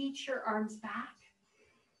 reach your arms back.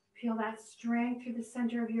 Feel that strength through the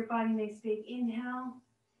center of your body. Nice big inhale.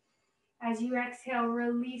 As you exhale,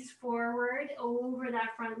 release forward over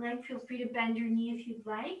that front leg. Feel free to bend your knee if you'd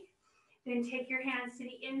like. Then take your hands to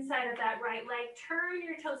the inside of that right leg. Turn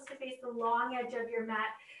your toes to face the long edge of your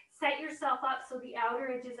mat. Set yourself up so the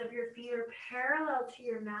outer edges of your feet are parallel to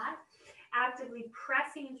your mat. Actively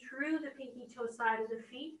pressing through the pinky toe side of the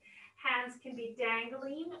feet. Hands can be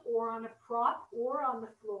dangling or on a prop or on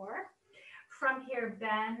the floor. From here,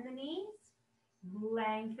 bend the knees,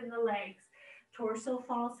 lengthen the legs. Torso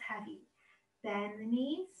falls heavy. Bend the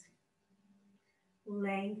knees,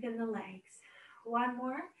 lengthen the legs. One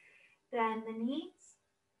more. Bend the knees,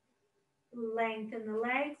 lengthen the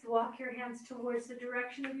legs. Walk your hands towards the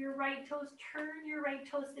direction of your right toes. Turn your right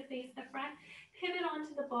toes to face the front. Pivot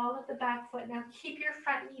onto the ball of the back foot. Now keep your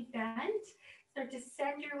front knee bent. Start to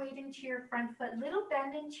send your weight into your front foot. Little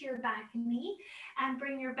bend into your back knee. And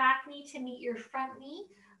bring your back knee to meet your front knee.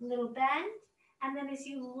 Little bend. And then as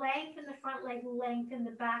you lengthen the front leg, lengthen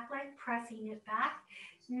the back leg, pressing it back.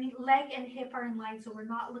 Leg and hip are in line, so we're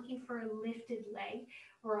not looking for a lifted leg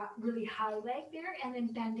or a really high leg there. And then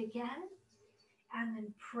bend again. And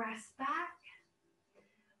then press back.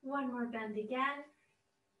 One more bend again.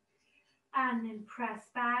 And then press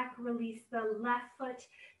back. Release the left foot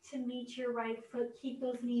to meet your right foot. Keep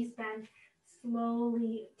those knees bent.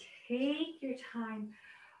 Slowly take your time.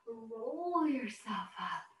 Roll yourself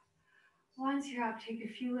up. Once you're up, take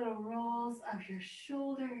a few little rolls of your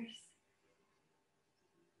shoulders.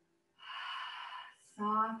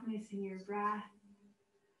 Softness in your breath.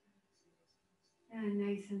 And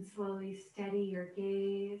nice and slowly steady your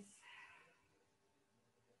gaze.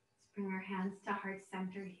 Let's bring our hands to heart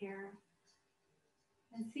center here.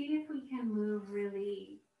 And see if we can move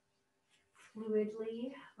really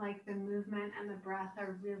fluidly, like the movement and the breath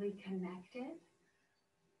are really connected.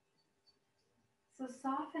 So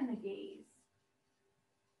soften the gaze.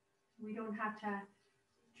 We don't have to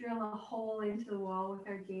drill a hole into the wall with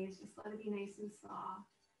our gaze. Just let it be nice and soft.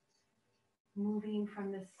 Moving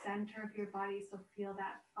from the center of your body, so feel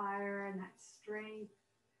that fire and that strength.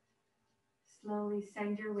 Slowly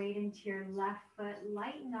send your weight into your left foot.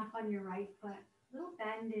 Lighten up on your right foot. Little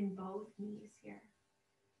bend in both knees here.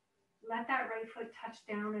 Let that right foot touch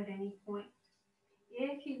down at any point.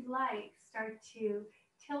 If you'd like, start to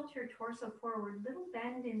tilt your torso forward. Little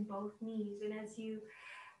bend in both knees. And as you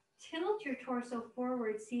tilt your torso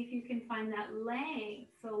forward, see if you can find that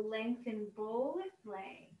length. So lengthen both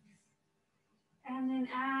legs. And then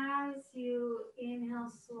as you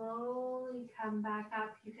inhale, slowly come back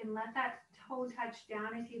up. You can let that toe touch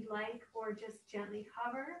down if you'd like, or just gently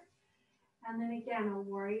hover. And then again, a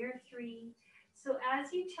warrior three. So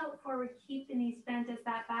as you tilt forward, keep the knees bent as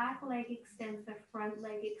that back leg extends, the front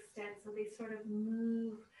leg extends. So they sort of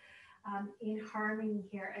move in harmony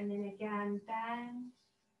here. And then again, bend.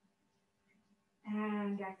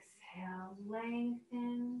 And exhale,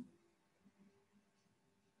 lengthen.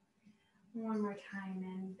 One more time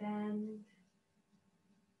and bend.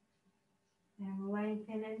 And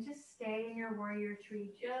lengthen and just stay in your warrior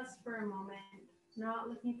three just for a moment. Not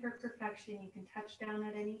looking for perfection. You can touch down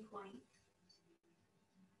at any point.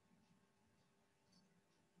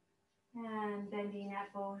 And bending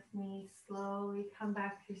at both knees, slowly come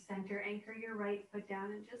back through center. Anchor your right foot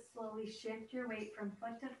down and just slowly shift your weight from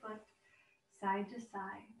foot to foot, side to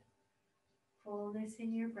side. Fullness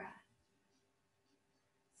in your breath.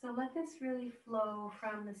 So let this really flow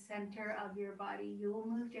from the center of your body. You will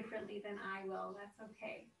move differently than I will. That's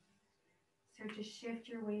okay. So just shift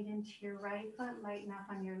your weight into your right foot. Lighten up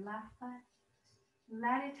on your left foot.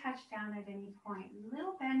 Let it touch down at any point.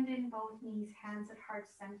 Little bend in both knees, hands at heart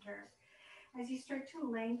center. As you start to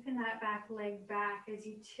lengthen that back leg back, as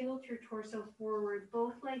you tilt your torso forward,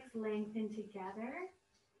 both legs lengthen together.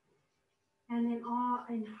 And then all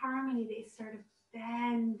in harmony, they start to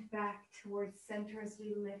bend back towards center as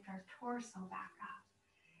we lift our torso back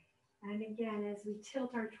up. And again, as we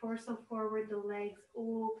tilt our torso forward, the legs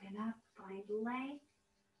open up, find length.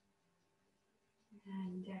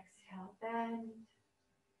 And exhale, bend.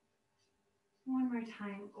 One more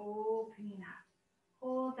time, opening up.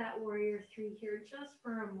 Hold that warrior three here just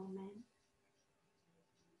for a moment.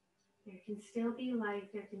 There can still be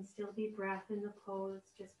life, there can still be breath in the pose.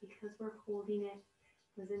 Just because we're holding it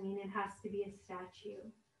doesn't mean it has to be a statue.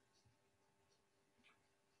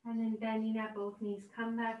 And then bending at both knees,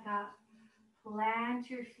 come back up. Plant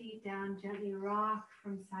your feet down, gently rock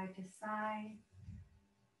from side to side.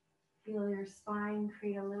 Feel your spine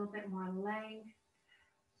create a little bit more length.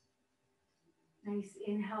 Nice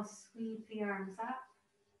inhale, sweep the arms up.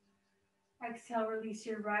 Exhale, release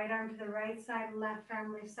your right arm to the right side, left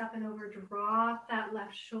arm lifts up and over, drop that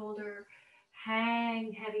left shoulder,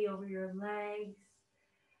 hang heavy over your legs,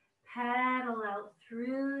 pedal out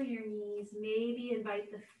through your knees, maybe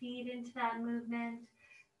invite the feet into that movement,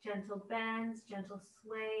 gentle bends, gentle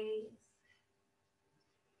sways.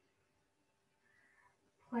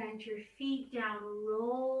 Plant your feet down,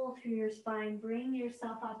 roll through your spine, bring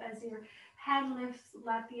yourself up as your head lifts,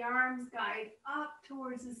 let the arms guide up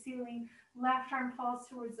towards the ceiling. Left arm falls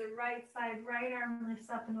towards the right side, right arm lifts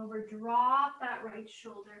up and over, drop that right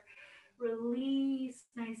shoulder. Release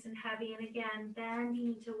nice and heavy, and again,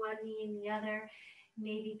 bending to one knee and the other.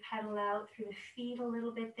 Maybe pedal out through the feet a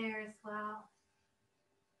little bit there as well.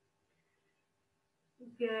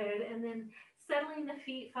 Good, and then settling the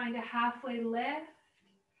feet, find a halfway lift.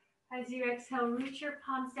 As you exhale, root your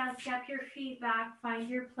palms down, step your feet back, find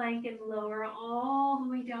your plank and lower all the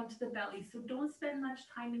way down to the belly. So don't spend much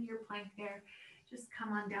time in your plank there. Just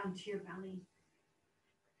come on down to your belly.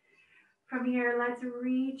 From here, let's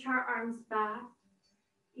reach our arms back.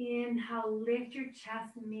 Inhale, lift your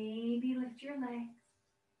chest, maybe lift your legs.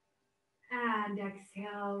 And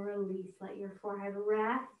exhale, release, let your forehead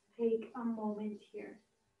rest. Take a moment here.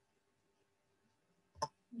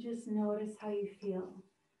 Just notice how you feel.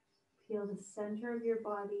 Feel the center of your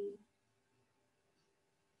body.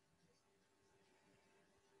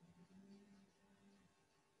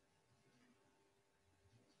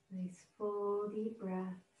 Nice full deep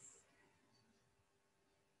breaths.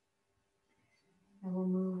 And we'll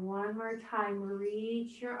move one more time.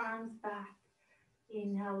 Reach your arms back.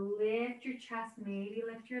 Inhale, lift your chest, maybe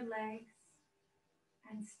lift your legs.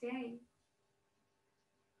 And stay.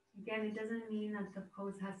 Again, it doesn't mean that the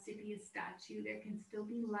pose has to be a statue. There can still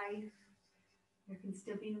be life. There can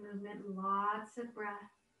still be movement, lots of breath.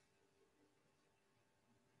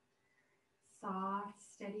 Soft,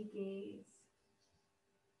 steady gaze.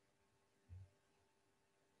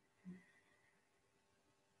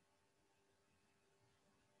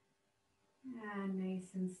 And nice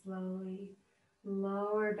and slowly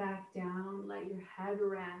lower back down. Let your head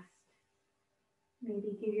rest.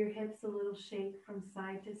 Maybe give your hips a little shake from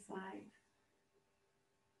side to side.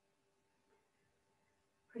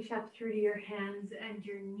 Push up through to your hands and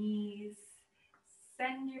your knees.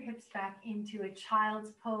 Send your hips back into a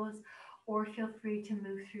child's pose, or feel free to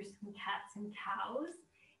move through some cats and cows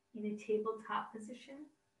in a tabletop position.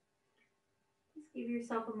 Just give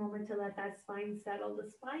yourself a moment to let that spine settle. The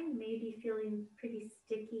spine may be feeling pretty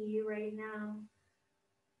sticky right now.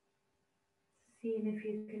 Seeing if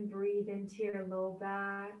you can breathe into your low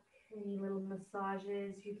back, any little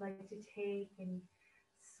massages you'd like to take, and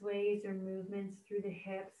sways or movements through the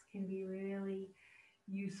hips can be really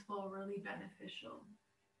useful, really beneficial.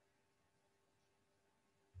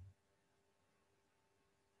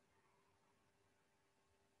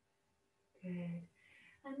 Good.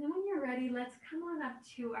 And then when you're ready, let's come on up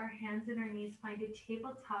to our hands and our knees, find a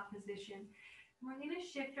tabletop position. We're going to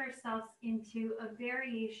shift ourselves into a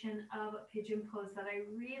variation of a pigeon pose that I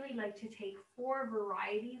really like to take for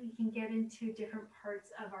variety. We can get into different parts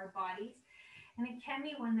of our bodies. And it can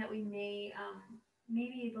be one that we may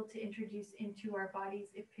be able to introduce into our bodies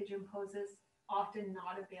if pigeon pose is often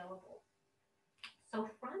not available. So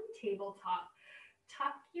from tabletop,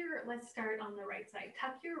 let's start on the right side.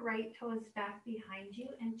 Tuck your right toes back behind you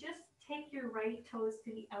and just take your right toes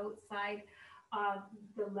to the outside of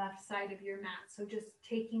the left side of your mat. So just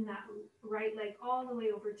taking that right leg all the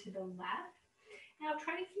way over to the left. Now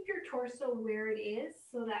try to keep your torso where it is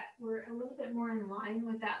so that we're a little bit more in line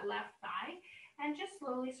with that left thigh, and just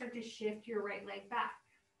slowly start to shift your right leg back.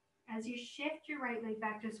 As you shift your right leg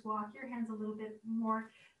back, just walk your hands a little bit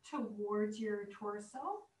more towards your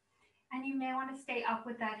torso. And you may want to stay up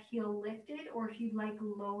with that heel lifted, or if you'd like,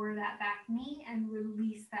 lower that back knee and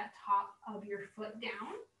release that top of your foot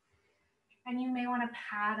down. And you may want to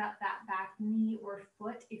pad up that back knee or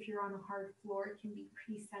foot. If you're on a hard floor, it can be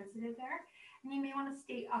pretty sensitive there. And you may want to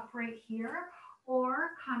stay upright here, or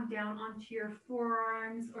come down onto your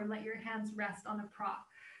forearms, or let your hands rest on a prop.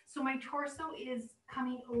 So my torso is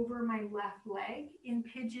coming over my left leg. In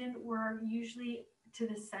pigeon, we're usually to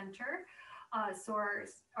the center. So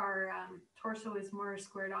our torso is more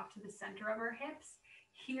squared off to the center of our hips.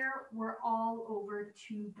 Here, we're all over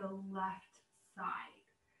to the left side.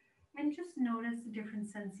 And just notice the different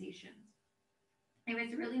sensations. If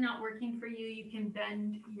it's really not working for you, you can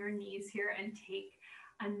bend your knees here and take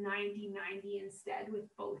a 90-90 instead with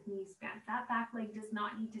both knees bent. That back leg does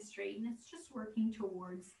not need to straighten. It's just working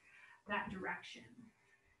towards that direction.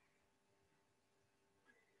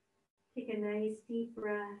 Take a nice deep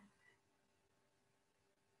breath.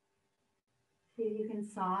 See if you can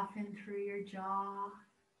soften through your jaw.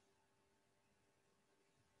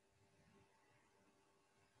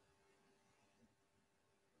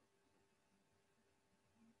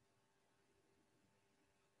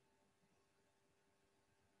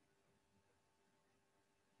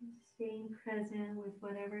 Staying present with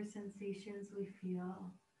whatever sensations we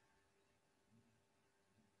feel.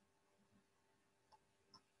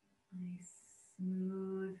 Nice,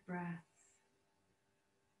 smooth breaths.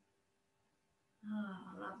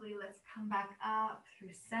 Oh, lovely. Let's come back up through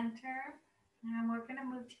center. And we're going to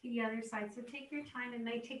move to the other side. So take your time. It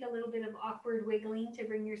might take a little bit of awkward wiggling to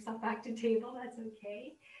bring yourself back to table. That's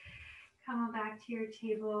okay. Come on back to your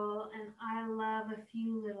table. And I love a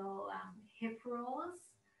few little hip rolls.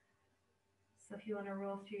 So if you want to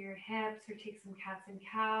roll through your hips or take some cats and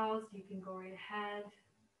cows, you can go right ahead.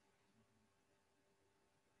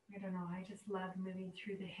 I don't know, I just love moving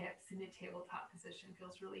through the hips in a tabletop position. It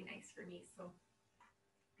feels really nice for me. So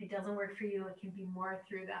if it doesn't work for you, it can be more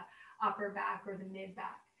through the upper back or the mid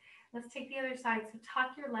back. Let's take the other side. So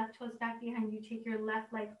tuck your left toes back behind you. Take your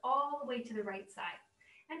left leg all the way to the right side.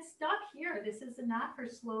 And stop here. This is enough. Or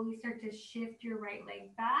slowly start to shift your right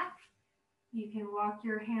leg back. You can walk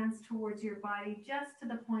your hands towards your body just to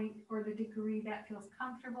the point or the degree that feels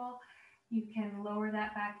comfortable. You can lower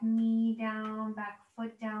that back knee down, back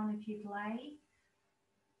foot down if you'd like.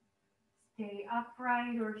 Stay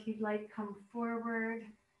upright, or if you'd like, come forward.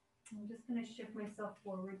 I'm just going to shift myself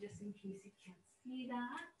forward just in case you can't see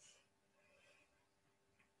that.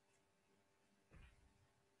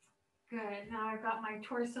 Good. Now I've got my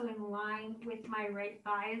torso in line with my right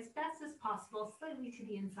thigh as best as possible, slightly to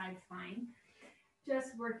the inside is fine. Just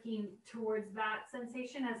working towards that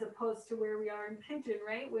sensation as opposed to where we are in pigeon,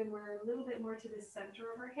 right? When we're a little bit more to the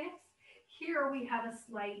center of our hips. Here we have a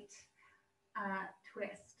slight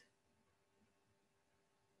twist.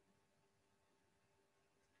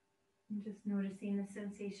 And just noticing the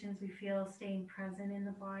sensations we feel, staying present in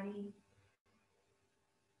the body.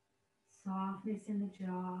 Softness in the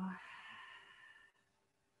jaw.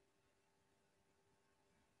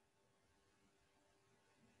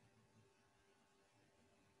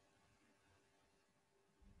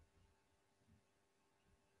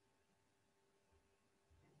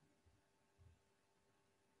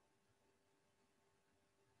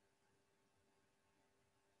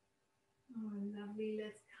 Oh, lovely.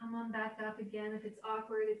 Let's come on back up again. If it's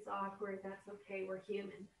awkward, it's awkward. That's okay. We're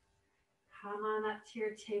human. Come on up to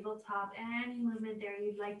your tabletop. Any movement there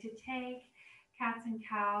you'd like to take. Cats and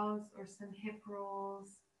cows or some hip rolls.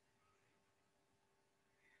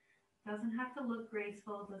 Doesn't have to look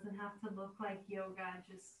graceful. Doesn't have to look like yoga.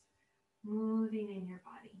 Just moving in your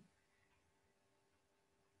body.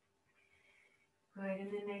 Good,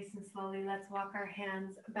 and then nice and slowly, let's walk our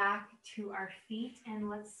hands back to our feet, and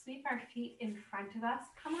let's sweep our feet in front of us.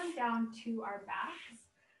 Come on down to our backs.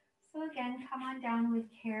 So again, come on down with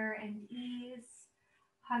care and ease.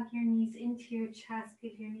 Hug your knees into your chest.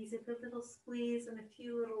 Give your knees a good little squeeze and a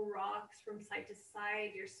few little rocks from side to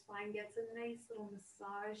side. Your spine gets a nice little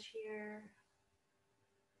massage here.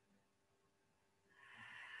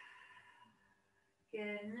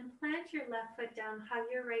 Good. And then plant your left foot down, hug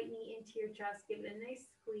your right knee into your chest, give it a nice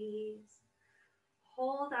squeeze.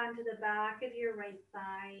 Hold onto the back of your right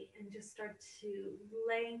thigh and just start to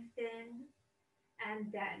lengthen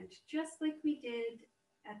and bend, just like we did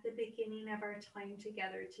at the beginning of our time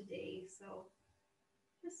together today. So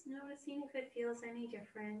just noticing if it feels any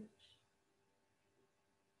different.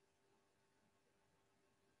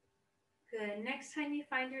 Good. Next time you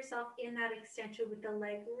find yourself in that extension with the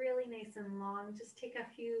leg really nice and long, just take a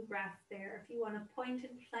few breaths there. If you want to point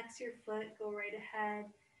and flex your foot, go right ahead.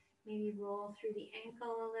 Maybe roll through the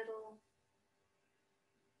ankle a little.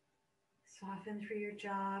 Soften through your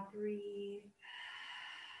jaw, breathe.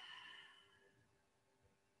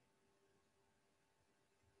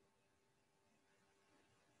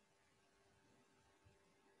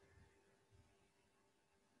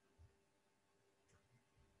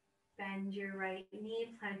 Bend your right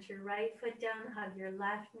knee, plant your right foot down, hug your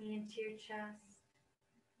left knee into your chest.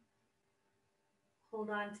 Hold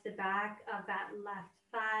on to the back of that left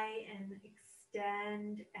thigh and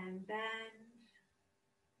extend and bend.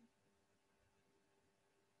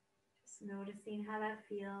 Just noticing how that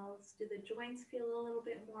feels. Do the joints feel a little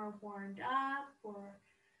bit more warmed up, or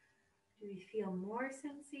do we feel more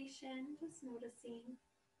sensation? Just noticing.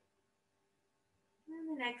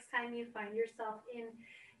 And the next time you find yourself in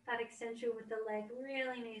that extension with the leg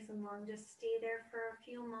really nice and long, just stay there for a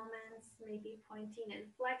few moments, maybe pointing and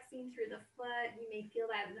flexing through the foot. You may feel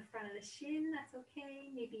that in the front of the shin, that's okay.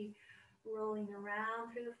 Maybe rolling around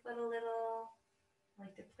through the foot a little. I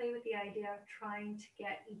like to play with the idea of trying to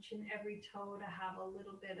get each and every toe to have a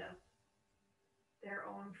little bit of their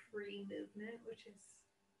own free movement, which is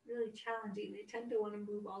really challenging. They tend to want to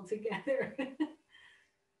move all together.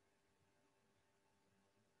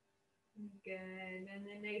 Good. And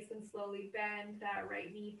then nice and slowly bend that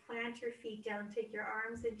right knee. Plant your feet down. Take your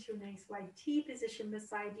arms into a nice wide T position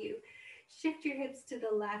beside you. Shift your hips to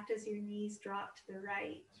the left as your knees drop to the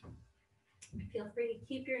right. Feel free to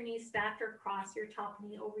keep your knees stacked or cross your top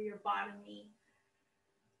knee over your bottom knee.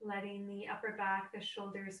 Letting the upper back, the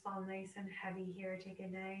shoulders fall nice and heavy here. Take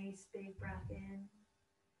a nice big breath in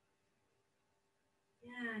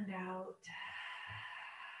and out.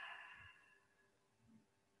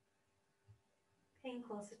 Paying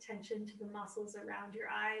close attention to the muscles around your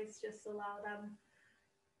eyes. Just allow them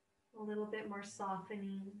a little bit more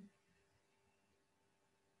softening.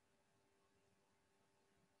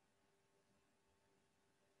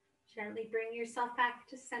 Gently bring yourself back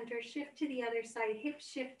to center. Shift to the other side. Hip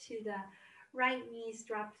shift to the right, knees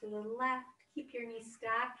drop to the left. Keep your knees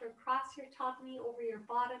stacked or cross your top knee over your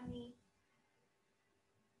bottom knee.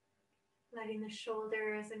 Letting the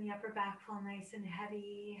shoulders and the upper back fall nice and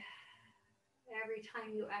heavy. Every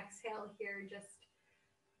time you exhale here, just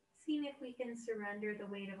seeing if we can surrender the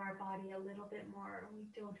weight of our body a little bit more. We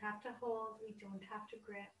don't have to hold, we don't have to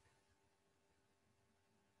grip.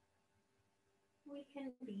 We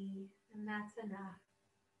can be, and that's enough.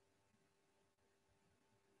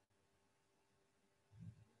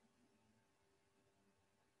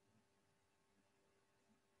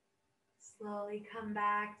 Slowly come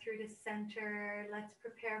back through to center. Let's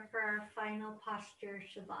prepare for our final posture,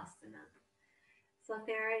 Shavasana. So if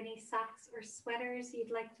there are any socks or sweaters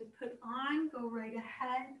you'd like to put on, go right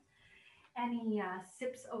ahead. Any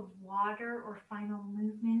sips of water or final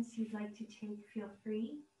movements you'd like to take, feel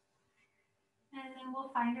free. And then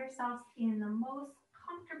we'll find ourselves in the most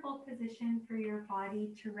comfortable position for your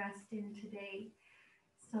body to rest in today.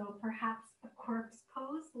 So perhaps a corpse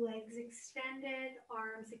pose, legs extended,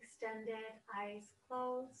 arms extended, eyes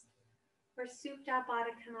closed. Or Supta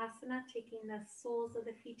Baddha Konasana, taking the soles of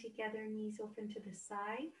the feet together, knees open to the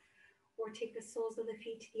side. Or take the soles of the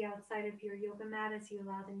feet to the outside of your yoga mat as you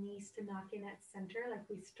allow the knees to knock in at center like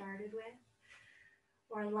we started with.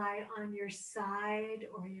 Or lie on your side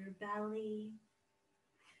or your belly.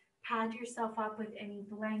 Pad yourself up with any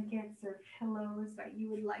blankets or pillows that you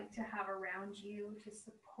would like to have around you to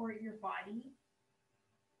support your body.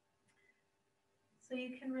 So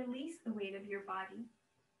you can release the weight of your body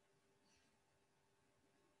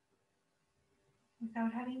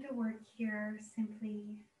without having to work here,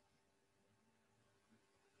 simply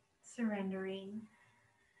surrendering.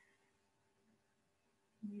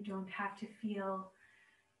 You don't have to feel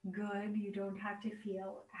good. You don't have to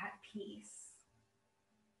feel at peace.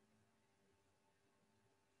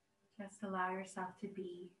 Just allow yourself to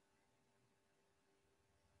be.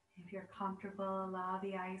 If you're comfortable, allow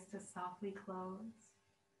the eyes to softly close.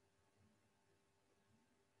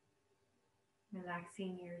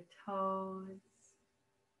 Relaxing your toes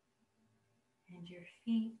and your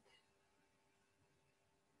feet,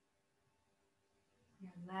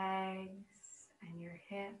 your legs and your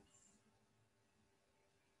hips,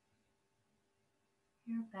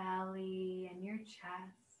 your belly and your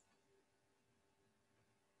chest,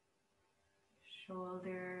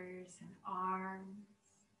 shoulders and arms,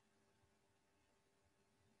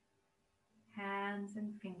 hands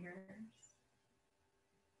and fingers.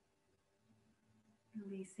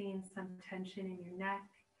 Releasing some tension in your neck,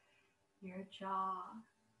 your jaw,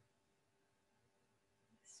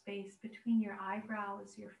 space between your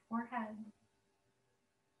eyebrows, your forehead,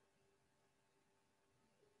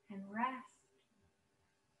 and rest.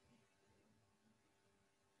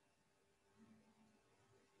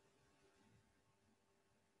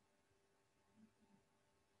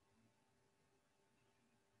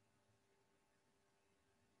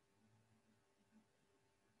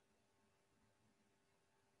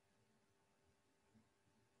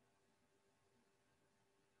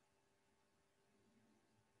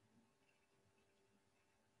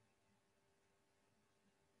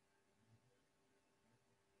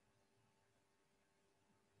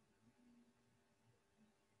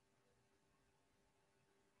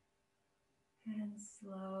 And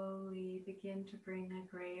slowly begin to bring a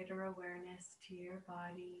greater awareness to your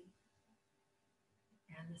body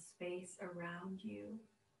and the space around you.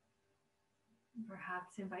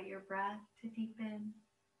 Perhaps invite your breath to deepen,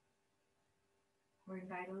 or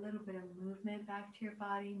invite a little bit of movement back to your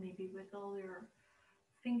body. Maybe wiggle your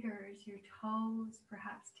fingers, your toes,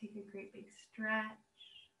 perhaps take a great big stretch.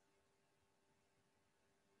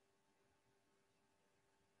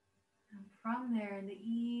 And from there, in the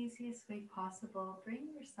easiest way possible, bring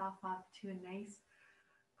yourself up to a nice,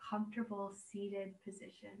 comfortable seated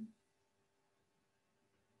position.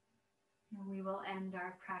 And we will end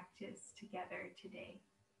our practice together today.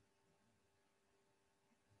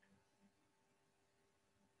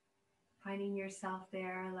 Finding yourself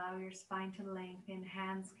there, allow your spine to lengthen,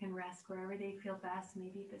 hands can rest wherever they feel best,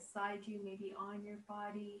 maybe beside you, maybe on your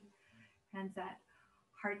body, hands at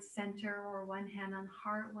heart center, or one hand on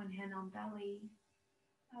heart, one hand on belly.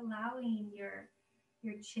 Allowing your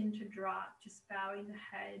chin to drop, just bowing the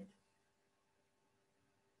head.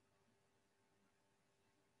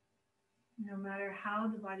 No matter how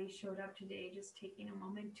the body showed up today, just taking a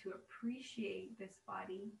moment to appreciate this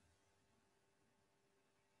body.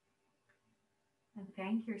 And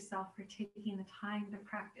thank yourself for taking the time to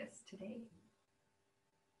practice today.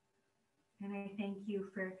 And I thank you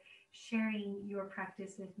for sharing your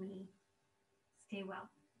practice with me. Stay well.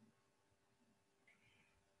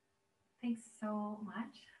 Thanks so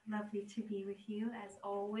much. Lovely to be with you as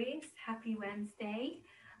always. Happy Wednesday.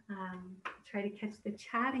 Try to catch the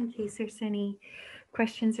chat in case there's any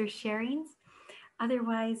questions or sharings.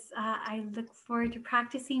 Otherwise, I look forward to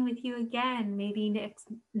practicing with you again, maybe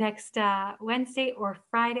next Wednesday or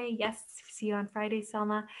Friday. Yes, see you on Friday,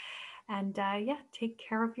 Selma. And yeah, take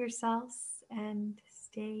care of yourselves and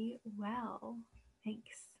stay well.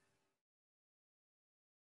 Thanks.